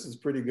is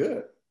pretty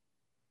good.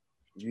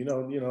 You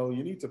know,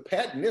 you need to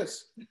patent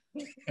this.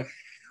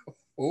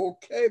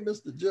 Okay,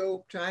 Mr.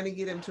 Joe. Trying to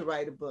get him to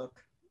write a book.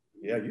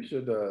 Yeah, you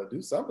should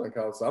do something,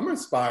 because I'm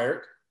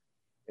inspired,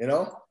 you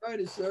know. All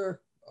righty, sir.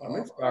 I'm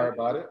inspired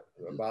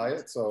by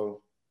it.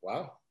 So,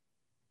 wow.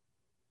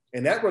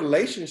 And that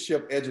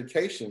relationship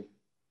education,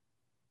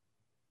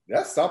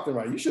 that's something,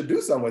 right? You should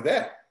do something with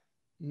that.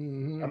 I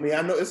mean,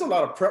 I know it's a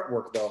lot of prep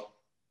work though,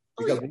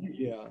 because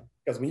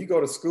when you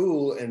go to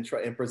school and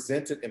try and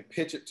present it and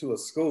pitch it to a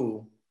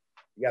school,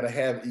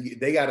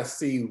 they got to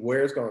see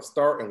where it's going to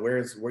start and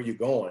where you're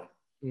going.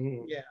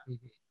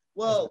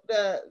 Well,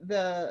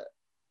 the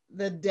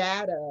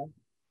data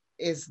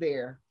is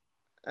there.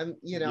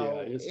 You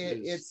know,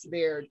 it's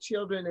there.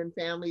 Children and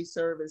Family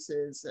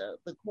Services,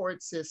 the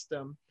court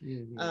system,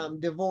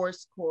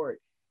 divorce court.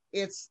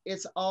 It's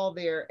all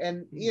there,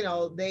 and you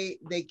know they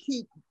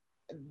keep.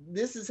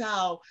 This is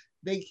how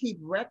they keep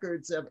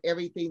records of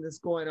everything that's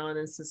going on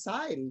in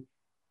society.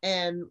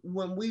 And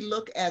when we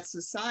look at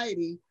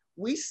society,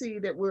 we see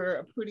that we're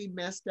a pretty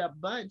messed up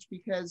bunch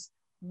because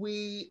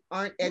we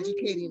aren't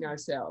educating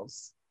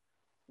ourselves.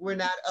 We're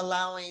not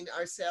allowing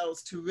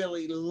ourselves to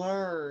really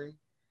learn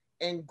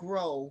and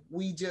grow.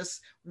 We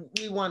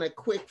want a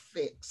quick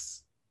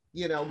fix.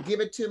 You know, give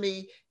it to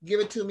me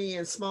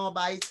in small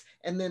bites,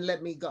 and then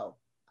let me go.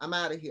 I'm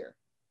out of here.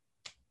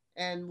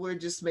 And we're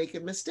just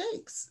making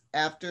mistakes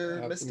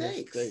after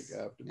mistakes.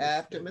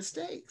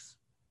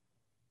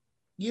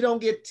 You don't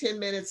get 10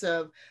 minutes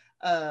of,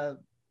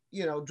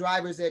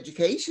 driver's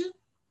education.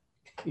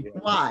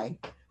 Why?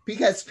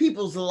 Because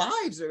people's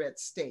lives are at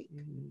stake.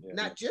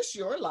 Not just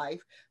your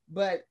life,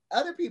 but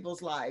other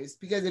people's lives.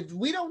 Because if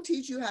we don't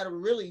teach you how to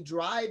really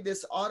drive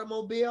this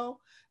automobile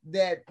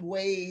that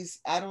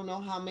weighs, I don't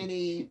know how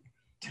many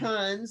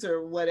tons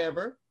or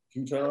whatever.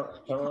 2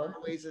 tons.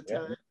 Weighs a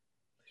ton.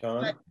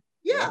 Ton.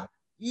 Yeah,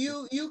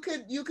 you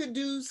could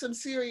do some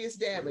serious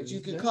damage.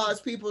 You could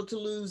cause people to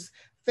lose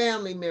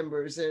family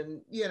members,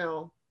 and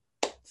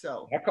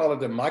so I call it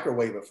the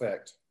microwave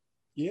effect.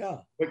 Yeah.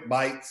 Quick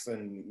bites,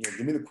 and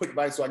give me the quick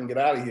bites so I can get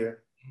out of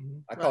here.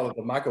 I call it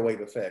the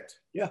microwave effect.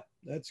 Yeah,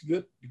 that's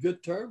good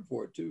term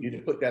for it too. You need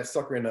to put that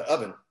sucker in the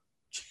oven.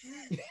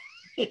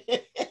 That's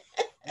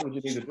what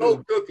you need to do.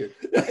 Oh, cook it.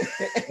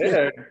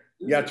 Yeah,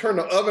 you gotta turn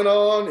the oven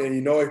on, and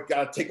it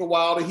gotta take a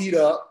while to heat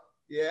up.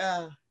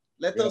 Yeah.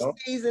 Let those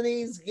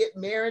seasonings get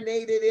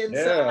marinated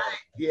inside.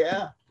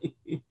 Yeah.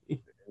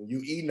 And you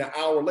eat an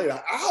hour later.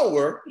 An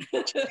hour?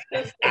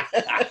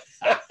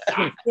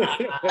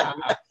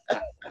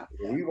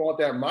 We want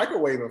that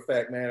microwave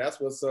effect, man. That's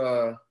what's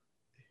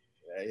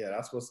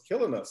that's what's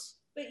killing us.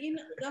 But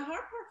the hard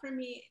part for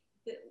me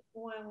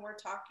when we're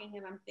talking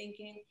and I'm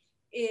thinking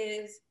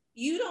is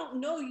you don't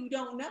know you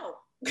don't know.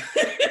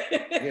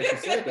 Yeah, she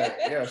said that.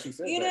 Yeah, she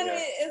said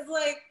that. It's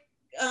like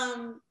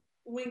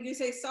when you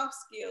say soft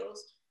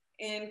skills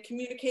and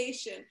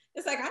communication,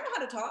 it's like I know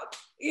how to talk.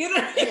 No,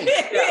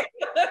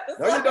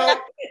 you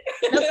don't.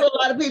 That's what a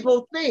lot of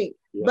people think.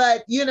 Yeah.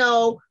 But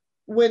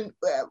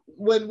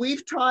when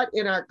we've taught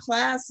in our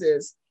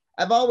classes,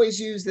 I've always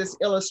used this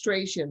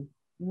illustration.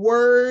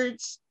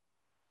 Words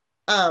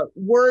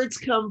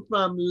come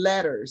from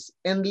letters,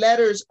 and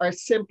letters are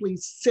simply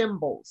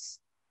symbols.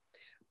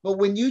 But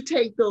when you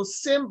take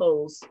those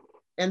symbols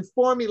and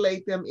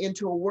formulate them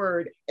into a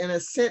word in a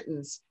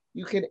sentence,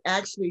 you can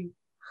actually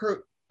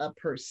hurt a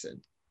person.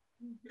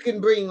 You can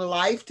bring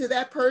life to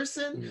that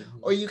person,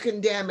 or you can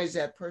damage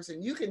that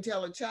person. You can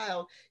tell a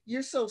child,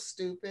 "You're so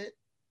stupid."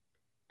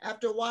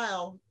 After a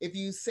while, if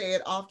you say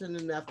it often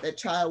enough, that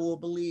child will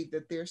believe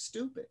that they're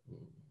stupid.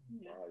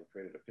 Wow, you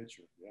created a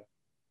picture. Yeah.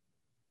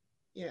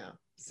 Yeah.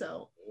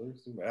 So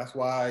that's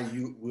why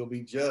you will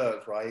be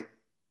judged, right?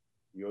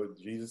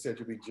 Jesus said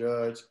you'll be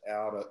judged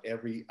out of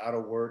every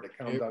idle word that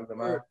comes out of the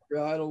mouth.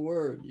 Every idle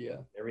word,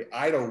 yeah. Every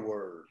idle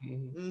word.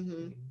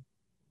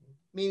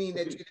 Meaning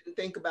that you didn't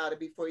think about it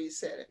before you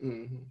said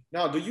it.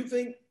 Now, do you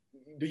think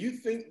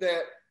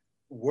that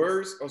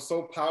words are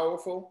so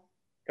powerful?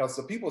 Because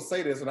some people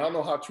say this, and I don't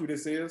know how true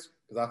this is,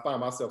 because I find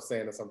myself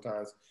saying it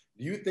sometimes.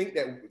 Do you think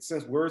that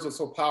since words are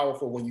so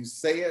powerful, when you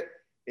say it,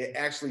 it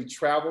actually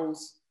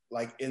travels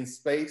like in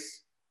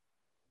space?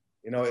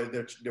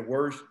 The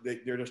words,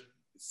 they're just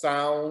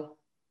sound.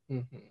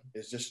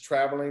 It's just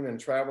traveling and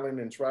traveling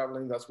and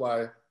traveling. That's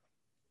why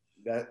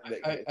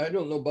I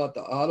don't know about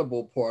the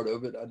audible part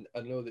of it.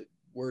 I know that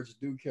words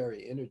do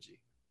carry energy.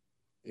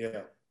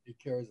 Yeah. It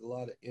carries a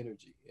lot of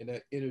energy, and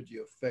that energy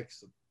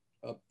affects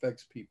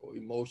people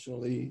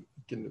emotionally.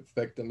 It can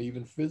affect them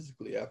even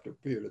physically after a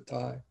period of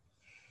time.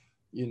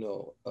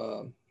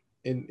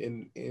 And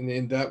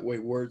in that way,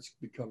 words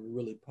become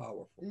really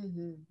powerful.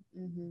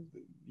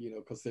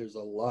 Because there's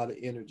a lot of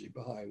energy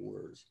behind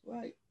words.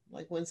 Right.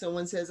 Like when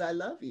someone says, "I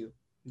love you."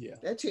 Yeah.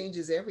 That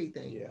changes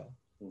everything. Yeah.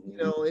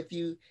 If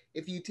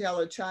you tell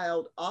a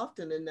child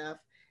often enough,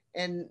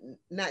 and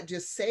not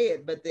just say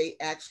it, but they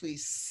actually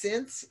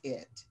sense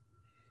it,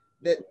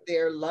 that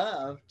they're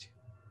loved,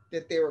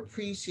 that they're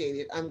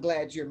appreciated. "I'm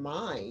glad you're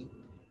mine."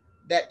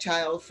 That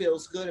child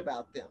feels good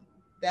about them.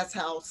 That's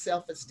how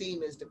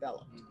self-esteem is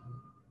developed.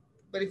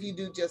 But if you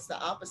do just the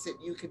opposite,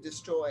 you could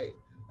destroy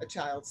a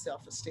child's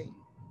self-esteem.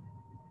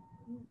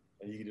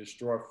 And you can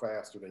destroy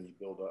faster than you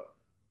build up.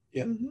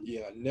 Yeah,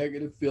 yeah.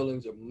 Negative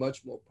feelings are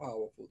much more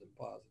powerful than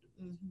positive.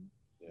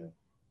 Yeah.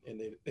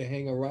 And they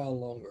hang around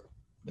longer.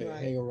 They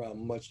hang around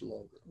much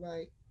longer.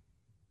 Right.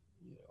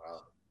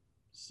 Wow.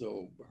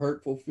 So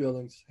hurtful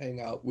feelings hang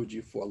out with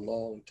you for a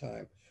long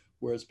time.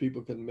 Whereas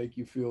people can make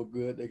you feel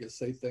good. They can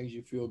say things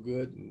you feel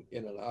good, and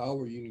in an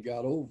hour you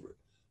got over it.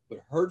 But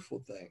hurtful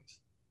things,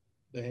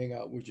 they hang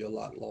out with you a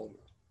lot longer.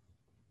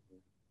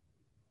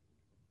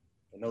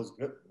 And those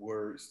good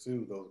words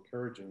too, those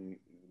encouraging,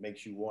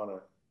 makes you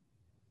wanna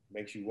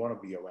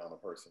be around a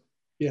person.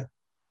 Yeah.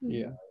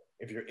 Yeah.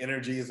 If your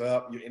energy is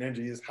up, your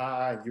energy is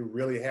high, and you're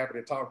really happy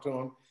to talk to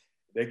them,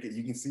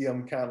 you can see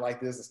them kind of like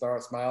this and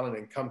start smiling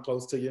and come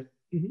close to you.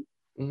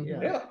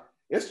 Yeah,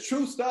 it's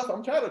true stuff.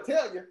 I'm trying to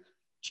tell you.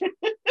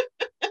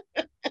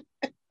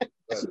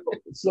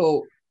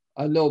 So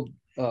I know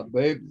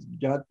Babe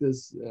got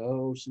this.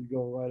 Oh, she's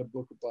gonna write a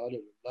book about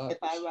it or not.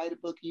 If I write a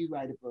book, you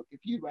write a book.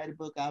 If you write a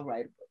book, I'll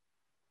write a book.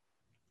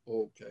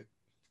 Okay.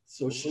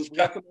 So we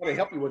got somebody to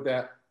help you with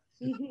that.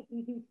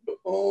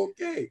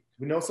 Okay.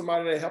 We know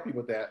somebody to help you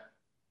with that.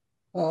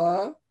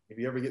 If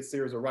you ever get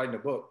serious of writing a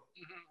book.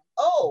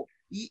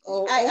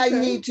 I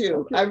need to.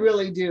 Okay. I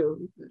really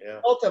do. Yeah.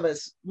 Both of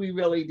us, we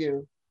really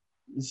do.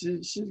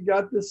 She's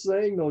got this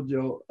saying though,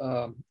 Joe.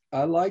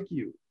 I like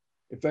you.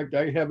 In fact,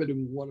 I have it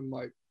in one of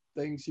my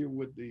things here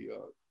with the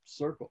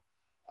circle.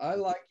 I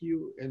like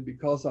you, and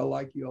because I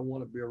like you, I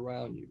want to be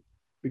around you.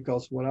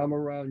 Because when I'm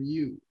around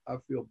you, I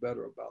feel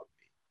better about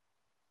me.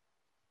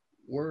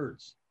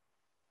 Words,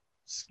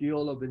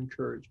 skill of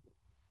encouragement.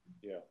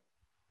 Yeah.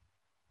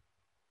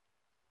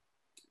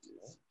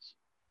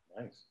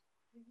 Nice.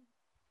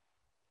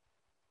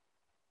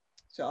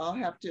 So I'll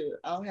have to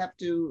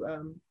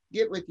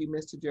get with you,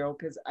 Mr. Gerald,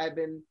 because I've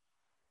been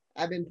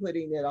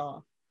putting it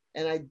off,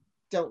 and I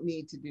don't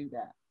need to do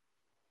that.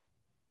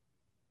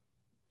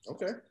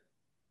 Okay.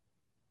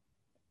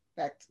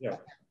 Back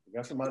You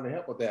got somebody to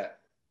help with that.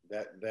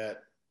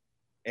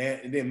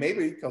 And then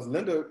maybe because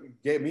Linda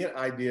gave me an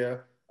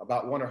idea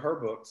about one of her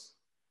books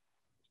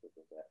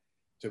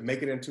to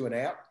make it into an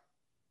app.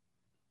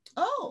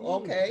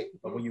 Oh, okay.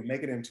 But when you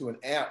make it into an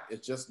app,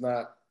 it's just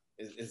not,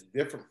 it's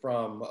different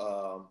from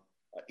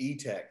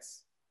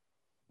e-text.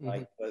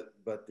 Like,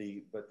 but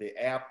the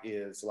app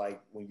is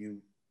like when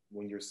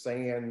you're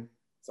saying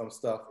some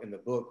stuff in the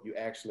book, you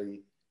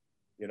actually,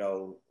 you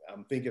know,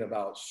 I'm thinking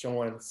about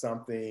showing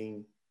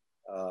something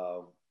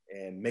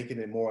and making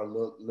it more a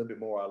little bit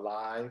more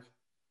alive,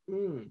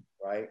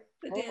 right?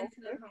 The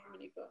Dancing in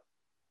Harmony book.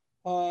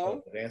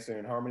 The Dancing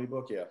in Harmony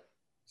book, yeah.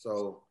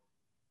 So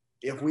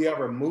if we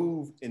ever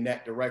move in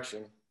that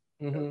direction,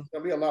 it's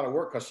gonna be a lot of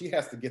work because she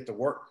has to get to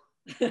work.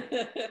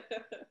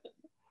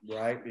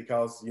 Right?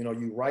 Because, you know,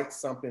 you write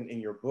something in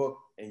your book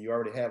and you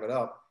already have it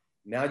up.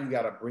 Now you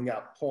got to bring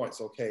out points.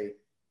 Okay,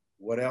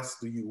 what else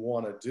do you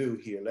want to do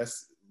here?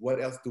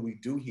 What else do we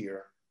do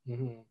here?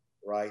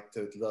 Right?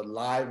 To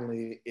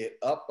lively it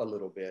up a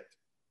little bit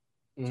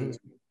to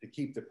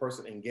keep the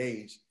person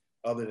engaged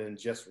other than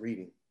just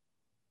reading.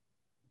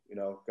 You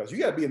know, because you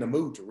got to be in the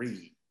mood to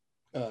read.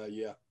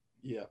 Yeah.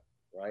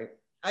 Right?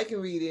 I can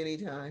read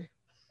anytime.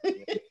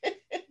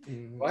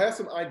 Well, I have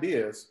some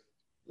ideas.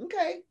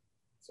 Okay.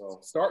 So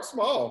start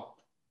small.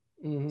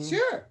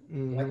 Sure.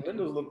 Like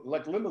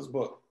Linda's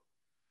book.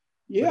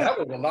 Yeah. But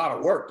that was a lot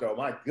of work though.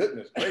 My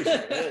goodness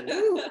gracious.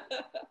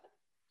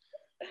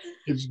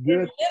 It's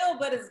good. It's little,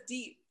 but it's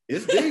deep.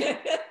 It's deep.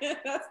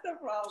 That's the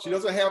problem. She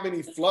doesn't have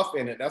any fluff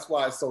in it. That's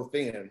why it's so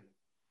thin.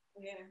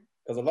 Yeah.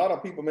 Because a lot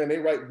of people, man, they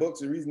write books,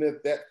 the reason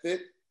it's that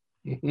thick,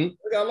 they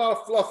got a lot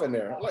of fluff in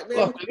there. Like,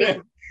 man,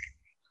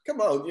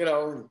 come on, you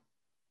know.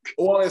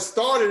 Well, it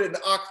started in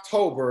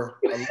October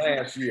of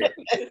last year.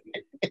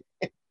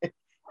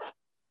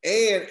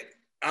 And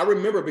I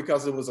remember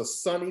because it was a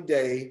sunny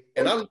day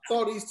and I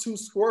saw these two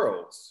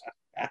squirrels.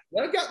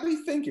 That got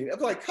me thinking. I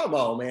was like, come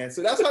on, man.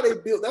 So that's how they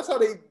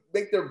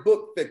make their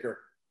book thicker.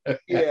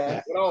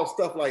 Yeah. And all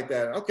stuff like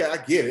that. Okay, I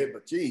get it,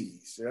 but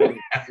geez.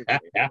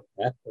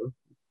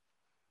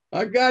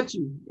 I got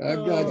you.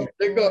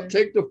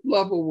 Take the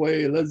fluff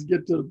away. Let's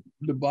get to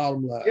the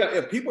bottom line. Yeah,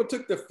 if people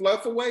took the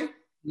fluff away,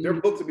 their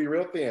books would be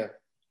real thin.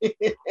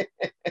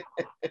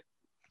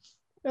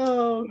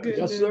 Oh,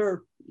 goodness. Yes,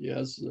 sir.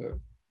 Yes, sir.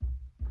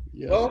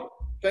 Yeah. Well,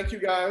 thank you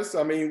guys.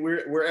 I mean,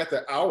 we're at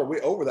the hour.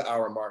 We're over the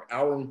hour mark,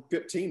 hour and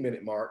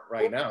 15-minute mark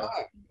right now.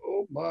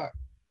 Oh my.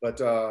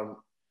 But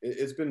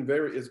it's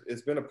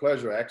been a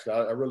pleasure. Actually,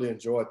 I really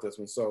enjoyed this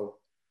one. So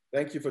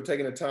thank you for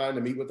taking the time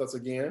to meet with us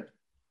again.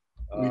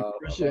 We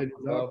appreciate it.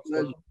 Our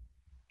pleasure.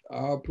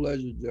 Our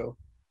pleasure, Joe.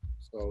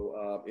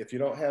 So if you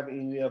don't have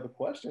any other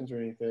questions or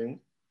anything,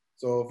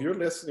 so if you're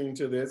listening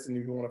to this and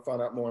you want to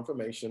find out more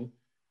information,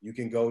 you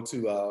can go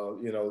to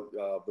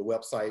the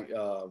website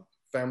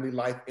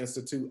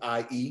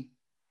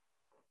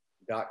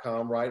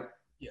FamilyLifeInstituteIE.com, right?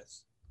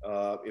 Yes.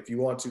 If you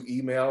want to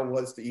email,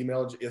 what's the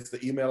email? It's the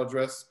email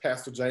address,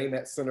 Pastor James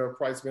at Center of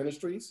Christ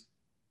Ministries.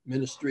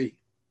 Ministry.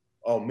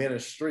 Oh,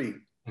 ministry.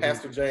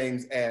 Pastor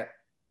James at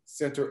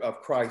Center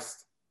of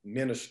Christ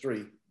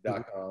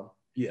Ministry.com.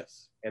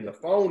 Yes. And the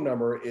phone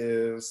number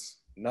is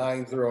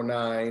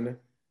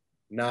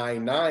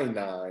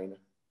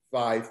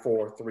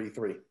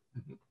 909-999-5433.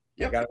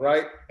 Yep. Got it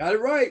right? Got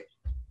it right.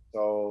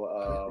 So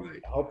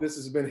I hope this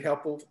has been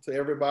helpful to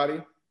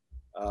everybody.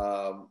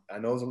 I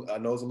know it's a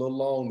little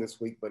long this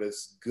week, but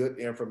it's good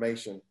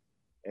information.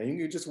 And you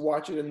can just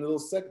watch it in little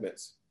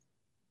segments.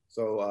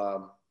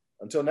 So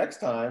until next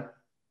time.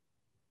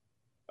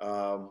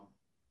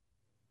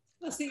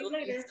 I'll see you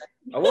later.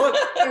 I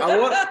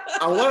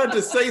wanted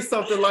to say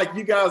something like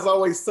you guys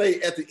always say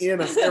at the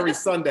end of every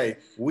Sunday.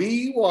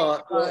 We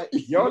want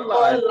your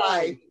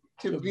life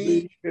to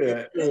be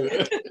good.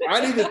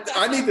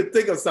 I need to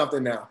think of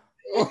something now.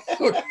 All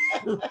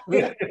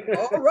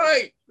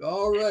right,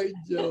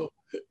 Joe.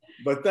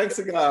 But thanks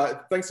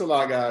a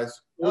lot,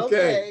 guys.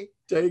 Okay.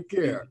 Take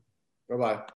care. Bye-bye.